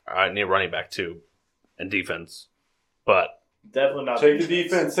 I need a running back, too. And defense. But... Definitely not. Take the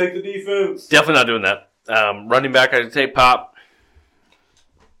defense. Take the defense. definitely not doing that. Running back, I'd say Pop.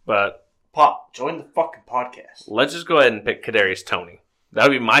 But... Pop, join the fucking podcast. let's just go ahead and pick Kadarius Toney. That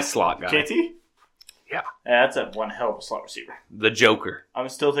would be my slot guy. KT? Yeah. That's a one hell of a slot receiver. The Joker. I'm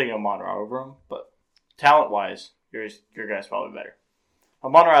still taking Amon-Ra over him, but talent-wise, your guy's probably better.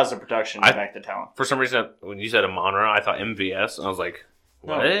 Amon-Ra has the production back to talent. For some reason, when you said Amon-Ra, I thought MVS. And I was like,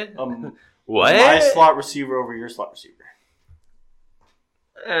 what? No, What? my slot receiver over your slot receiver.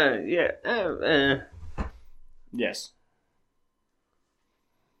 Yeah. Yes.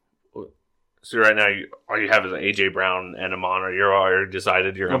 So right now, all you have is AJ Brown and Amon-Ra. You're already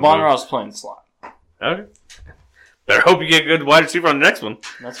decided you're Amon-Ra's playing slot. Okay. Better hope you get a good wide receiver on the next one.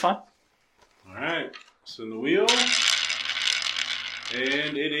 That's fine. All right. Spin the wheel.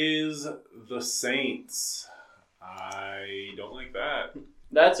 And it is the Saints. I don't like that.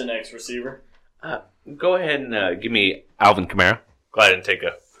 That's an X receiver. Go ahead and give me Alvin Kamara. Glad I didn't take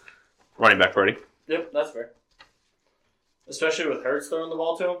a running back already. Yep, that's fair. Especially with Hurts throwing the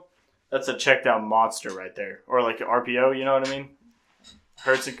ball to him. That's a check down monster right there. Or like an RPO, you know what I mean?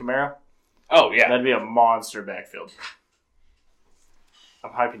 Hurts and Kamara. Oh, yeah. That'd be a monster backfield.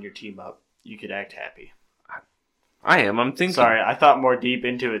 I'm hyping your team up. You could act happy. I am. I'm thinking. Sorry, I thought more deep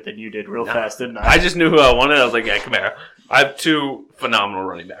into it than you did real fast, didn't I? I just knew who I wanted. I was like, yeah, Kamara. I have 2 phenomenal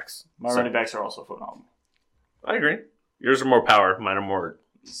running backs. My running backs are also phenomenal. I agree. Yours are more power. Mine are more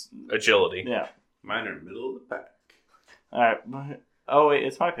agility. Yeah. Mine are middle of the pack. All right. Oh, wait,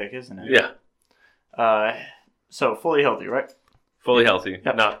 it's my pick, isn't it? Yeah. So, fully healthy, right? Fully healthy.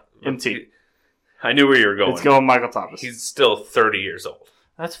 Yep. Not MT. I knew where you were going. It's going Michael Thomas. He's still 30 years old.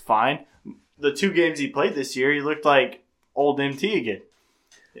 That's fine. The 2 games he played this year, he looked like old MT again.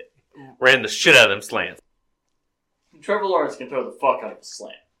 Ran the shit out of them slants. Trevor Lawrence can throw the fuck out of a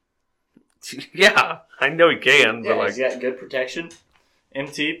slant. Yeah, I know he can, but Yeah, he's got good protection.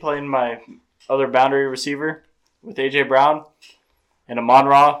 MT playing my other boundary receiver with AJ Brown and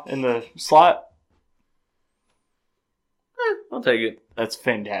Amon-Ra in the slot. I'll take it. That's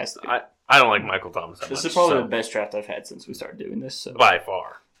fantastic. I don't like Michael Thomas that This much. is probably so- the best draft I've had since we started doing this. So by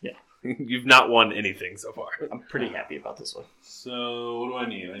far. Yeah. You've not won anything so far. I'm pretty happy about this one. So, what do I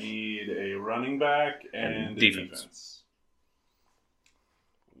need? I need a running back and a defense.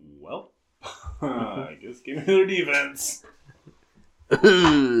 Well, I guess give me their defense.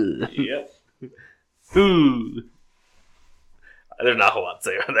 Yep. Ooh. There's not a whole lot to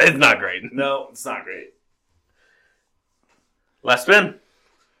say. It's not great. No, it's not great. Last spin.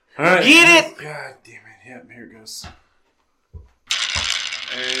 All right. Get it! God damn it. Yep, here it goes.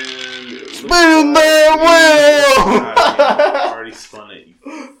 And Spin that wheel! God damn it. I already spun it,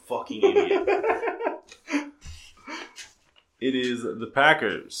 you fucking idiot. It is the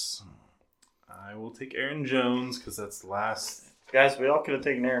Packers. I will take Aaron Jones because that's the last. Guys, we all could have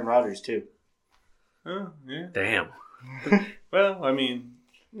taken Aaron Rodgers too. Oh, yeah. Damn. Well, I mean,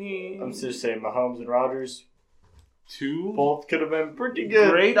 I'm just saying Mahomes and Rodgers 2 both could have been pretty good.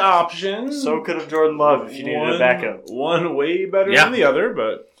 great options. So could have Jordan Love if you needed a backup. One way better Yeah. than the other,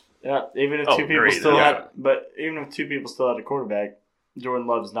 but Yeah, even if Oh, two people agreed. still Yeah. had, but even if 2 people still had a quarterback, Jordan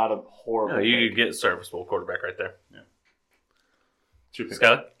Love's not a horrible. No, you pick. could get a serviceable quarterback right there. it's your pick.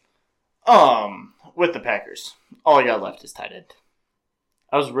 Skyler? With the Packers, all I got left is tight end.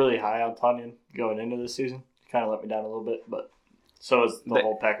 I was really high on Tanyan going into this season. Kind of let me down a little bit, but so is the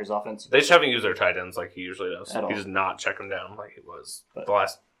whole Packers offense. They just haven't used their tight ends like he usually does. At all. He does not check them down like he was But- the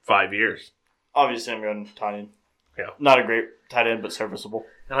last 5 years. Obviously, I'm going Tanyan. Yeah. Not a great tight end, but serviceable.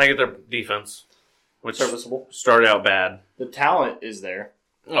 And I get their defense, which Serviceable. started out bad. The talent is there.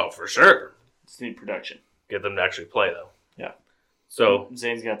 Oh, for sure. Just need production. Get them to actually play, though. Yeah. So,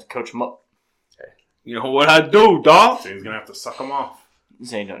 Zane's going to have to coach him up. you know what I do, dog? Zane's going to have to suck him off.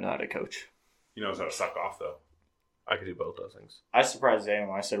 Zane don't know how to coach. He knows how to suck off, though. I could do both those things. I surprised Zane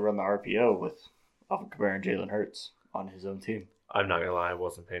when I said run the RPO with Alvin Kamara and Jalen Hurts on his own team. I'm not gonna lie, I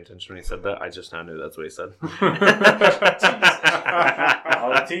wasn't paying attention when he said that. I just now knew that's what he said.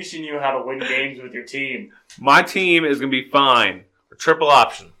 I'm teaching you how to win games with your team. My team is gonna be fine. Triple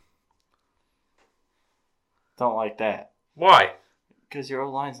option. Don't like that. Why? Because your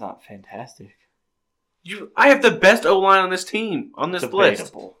O-line's not fantastic. I have the best O-line on this team, on this list.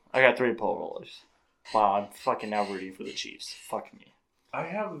 Debatable. I got 3 Pro Bowlers. Wow, I'm fucking now rooting for the Chiefs. Fuck me. I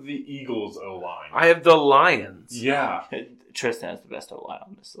have the Eagles O-line. I have the Lions. Yeah. Tristan has the best O-line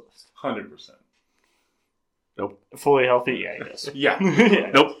on this list. 100%. Nope. Fully healthy? Yeah, he does. Yeah.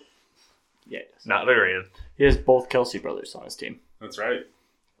 Yeah. Nope. Yeah, he does. Not agreeing. He has both Kelsey brothers on his team. That's right.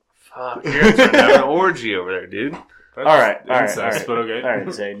 Fuck, you're trying to have an orgy over there, dude. That's All right. incest, but okay. All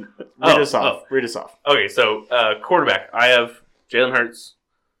right, Zane. Read us off. Okay, so quarterback. I have Jalen Hurts,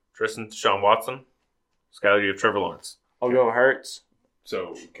 Tristan Deshaun Watson. Skyler, you have Trevor Lawrence. I'll go Hurts.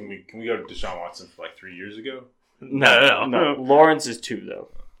 So can we go to Deshaun Watson for like 3 years ago? No. Lawrence is 2, though.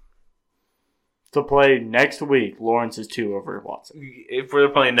 To play next week, Lawrence is 2 over Watson. If we're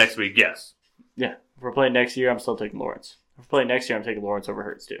playing next week, yes. Yeah. If we're playing next year, I'm still taking Lawrence. If we're playing next year, I'm taking Lawrence over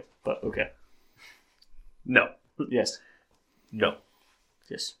Hurts, too. But, okay. No. Yes. No.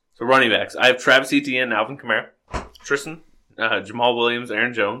 Yes. So running backs. I have Travis Etienne, Alvin Kamara, Tristan, Jamal Williams,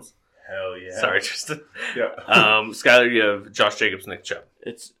 Aaron Jones. Hell yeah. Sorry, Tristan. Yeah. Skyler, you have Josh Jacobs, Nick Chubb.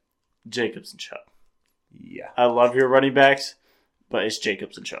 It's Jacobs and Chubb. Yeah. I love your running backs, but it's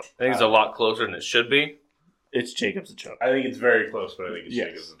Jacobs and Chubb. I think it's a lot closer than it should be. It's Jacobs and Chubb. I think it's very close, but I think it's Yes.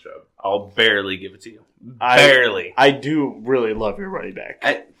 Jacobs and Chubb. I'll barely give it to you. Barely. I do really love your running back.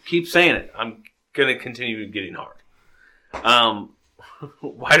 I keep saying it. I'm going to continue getting hard.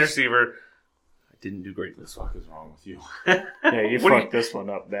 Wide receiver. I didn't do great this one. What the fuck is wrong with you? Yeah, you What do fucked this one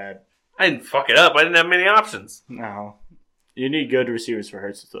up bad. I didn't fuck it up. I didn't have many options. No. You need good receivers for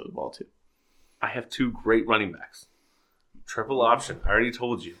Hurts to throw the ball to. I have 2 great running backs. Triple option. I already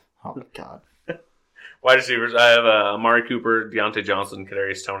told you. Oh, my God. Wide receivers. I have Amari Cooper, Deontay Johnson,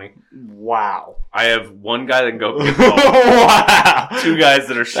 Kadarius Toney. Wow. I have one guy that can go. Wow. 2 guys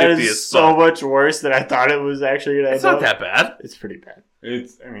that are That shifty is as so fuck. much worse than I thought it was actually going to end It's not up. that bad. It's pretty bad.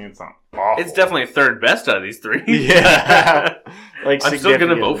 It's not awful. It's definitely third best out of these 3. Yeah. Like I'm still going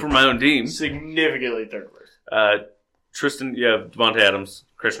to vote for my own team. Significantly third worst. Tristan, you have Devontae Adams,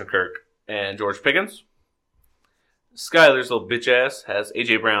 Christian Kirk, and George Pickens. Skyler's little bitch ass has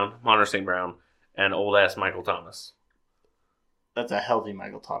A.J. Brown, Monter St. Brown, and old ass Michael Thomas. That's a healthy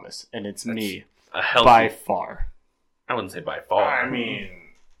Michael Thomas, and it's me A healthy. by far. I wouldn't say by far. I mean,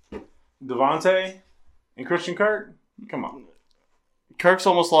 Devontae and Christian Kirk? Come on. Kirk's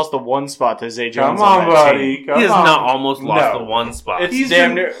almost lost the 1 spot to Zay Jones. Come on, that buddy. team. Come he has on. not almost lost No. the 1 spot. It's He's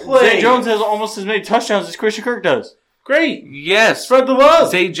damn been near. playing. Zay Jones has almost as many touchdowns as Christian Kirk does. Great. Yes. Spread the love.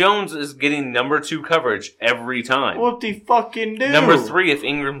 Zay Jones is getting number 2 coverage every time. What the fucking do? Number 3 if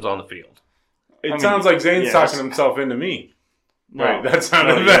Ingram's on the field. It I mean, sounds like Zane's yes. talking himself into me. No. Wait, that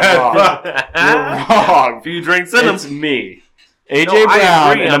sounded No, bad. You're wrong. Few drinks in him. It's me. AJ No, I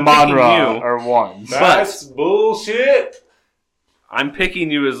Brown agree. and I'm picking Amon-Ra you. are 1s. That's bullshit. I'm picking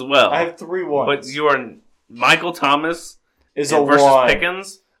you as well. I have 3 1s. But you are Michael Thomas is a versus 1.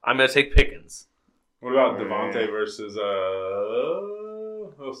 Pickens. I'm going to take Pickens. What about Devontae versus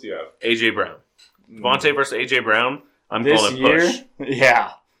who else do you have? A.J. Brown. Devontae versus A.J. Brown. I'm This calling year? push.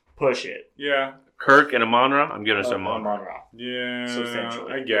 Yeah. Push it. Yeah. Kirk and Amon-Ra. I'm giving it to Amon-Ra. Amon-Ra. Yeah.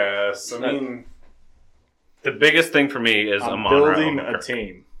 Substantially. I guess. I mean, The biggest thing for me is I'm Amon-Ra. building over a Kirk.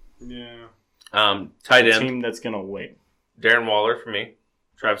 team. yeah. Tight A end. team that's going to win. Darren Waller for me.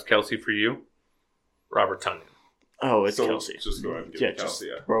 Travis Kelce for you. Robert Tonyan. Oh, it's So Kelsey. just go ahead and give Yeah, it just Kelsey.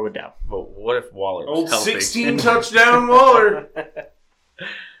 Yeah. throw it down. But what if Waller was Old healthy? 16 touchdown Waller.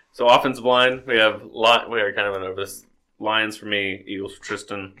 So offensive line, we are kind of went over this. Lions for me, Eagles for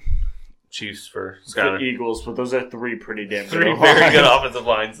Tristan, Chiefs for The Skyler. Eagles, but those are 3 pretty damn good 3 very lines. good offensive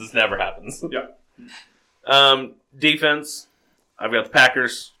lines. This never happens. Yeah. Defense, I've got the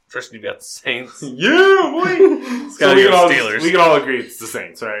Packers. Tristan, you've got the Saints. Yeah, boy. Skyler, we you can got all Steelers. we can all agree it's the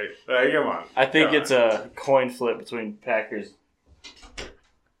Saints, right? Come on. I think Come it's on. a coin flip between Packers. I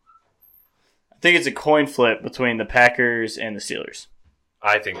think it's a coin flip between the Packers and the Steelers.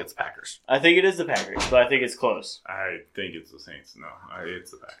 I think it's Packers. I think it is the Packers, but I think it's close. I think it's the Saints. No,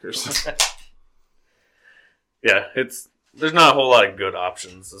 it's the Packers. Yeah, there's not a whole lot of good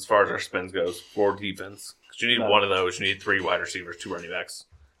options as far as our spins goes for defense. Because you need No. one of those. You need 3 wide receivers, 2 running backs.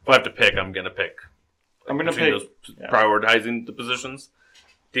 If I have to pick, I'm going to pick. I'm going to Between pick. those prioritizing the positions.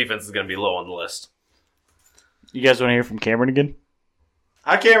 Defense is going to be low on the list. You guys want to hear from Cameron again?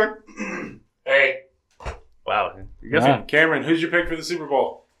 Hi, Cameron. Hey, Wow. You guys Yeah. Cameron, who's your pick for the Super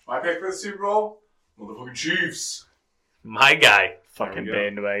Bowl? my pick for the Super Bowl? Motherfucking Chiefs. my guy. Fucking There we go.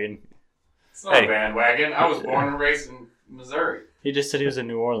 bandwagon. It's not Hey. a bandwagon. I was born and raised in Missouri. He just said he was a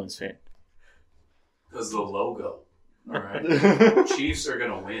New Orleans fan. Because the logo. All right. Chiefs are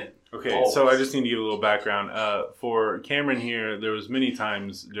going to win. Okay, so I just need to give a little background. For Cameron here, there was many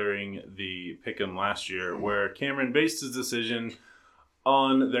times during the pick'em last year where Cameron based his decision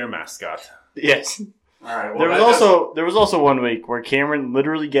on their mascot. Yes. All right. Well, there was also 1 week where Cameron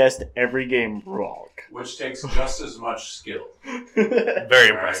literally guessed every game wrong. which takes just as much skill. Very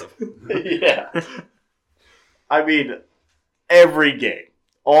impressive. Yeah. I mean, every game.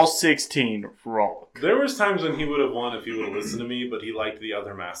 All 16 wrong. There was times when he would have won if he would have listened to me, but he liked the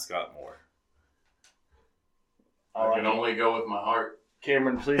other mascot more. I can only go with my heart.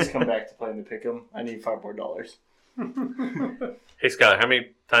 Cameron, please come back to playing the pick'em. I need $5 more. Hey, Skyler, how many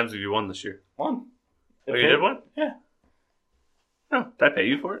times have you won this year? One. Oh, you did one? Yeah. No, did I pay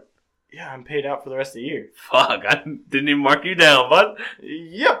you for it? Yeah, I'm paid out for the rest of the year. Fuck, I didn't even mark you down, bud.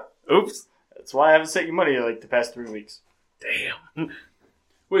 Yep. Oops. That's why I haven't sent you money like the past 3 weeks. Damn.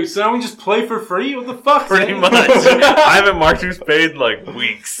 Wait, so now we just play for free? What the fuck? Pretty much. I haven't marked who's paid in like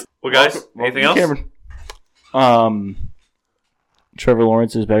weeks. Well, guys, anything else? Cameron. Trevor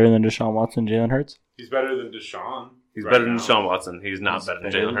Lawrence is better than Deshaun Watson, Jalen Hurts. He's better than Deshaun. He's right better than now. Deshaun Watson. He's not better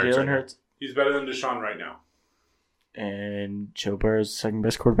than Jalen Hurts. Jalen Hurts. He's better than Deshaun right now. And Joe Burrow is the second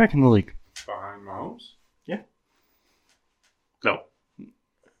best quarterback in the league. Behind Mahomes? No,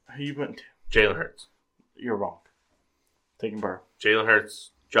 Who you went to? Jalen Hurts. You're wrong. Taking Burrow. Jalen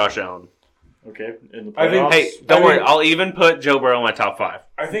Hurts, Josh Allen. Okay. In the I think- playoffs. Hey, don't worry. I'll even put Joe Burrow in my top 5.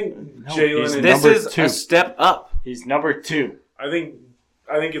 I think he's Jalen is... the This number is 2. a step up. He's number 2. I think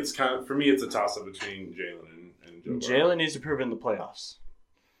it's kind of... For me, it's a toss-up between Jalen and Joe Burrow. Jalen needs to prove in the playoffs.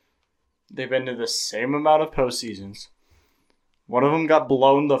 They've been to the same amount of postseasons. One of them got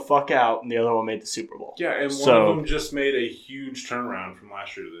blown the fuck out, and the other one made the Super Bowl. Yeah, and one So- of them just made a huge turnaround from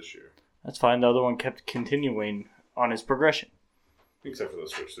last year to this year. That's fine. The other one kept continuing on his progression. Except for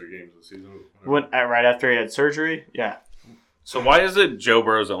those first 3 games of the season. Right after he had surgery, yeah. So why is it Joe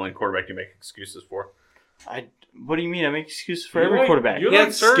Burrow's the only quarterback you make excuses for? What do you mean? I make excuses for You're every like- quarterback. You're He had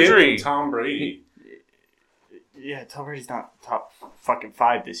like surgery. skipping Tom Brady. Yeah, Tom Brady's not top fucking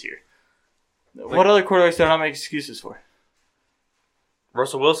 5 this year. What other quarterbacks do I not make excuses for?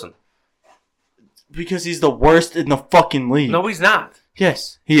 Russell Wilson. Because he's the worst in the fucking league. No, he's not.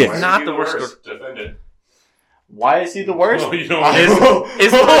 Yes, he Why is. not the worst. Defended. Why is he the worst? Oh, you don't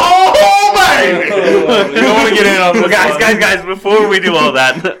Oh my! You don't want to get in on this. Guys, before we do all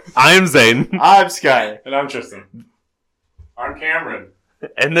that, I am Zane, I'm Sky. And I'm Tristan. I'm Cameron.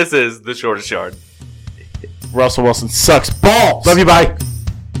 and this is The Shortest Yard. Russell Wilson sucks balls. Love you, bye.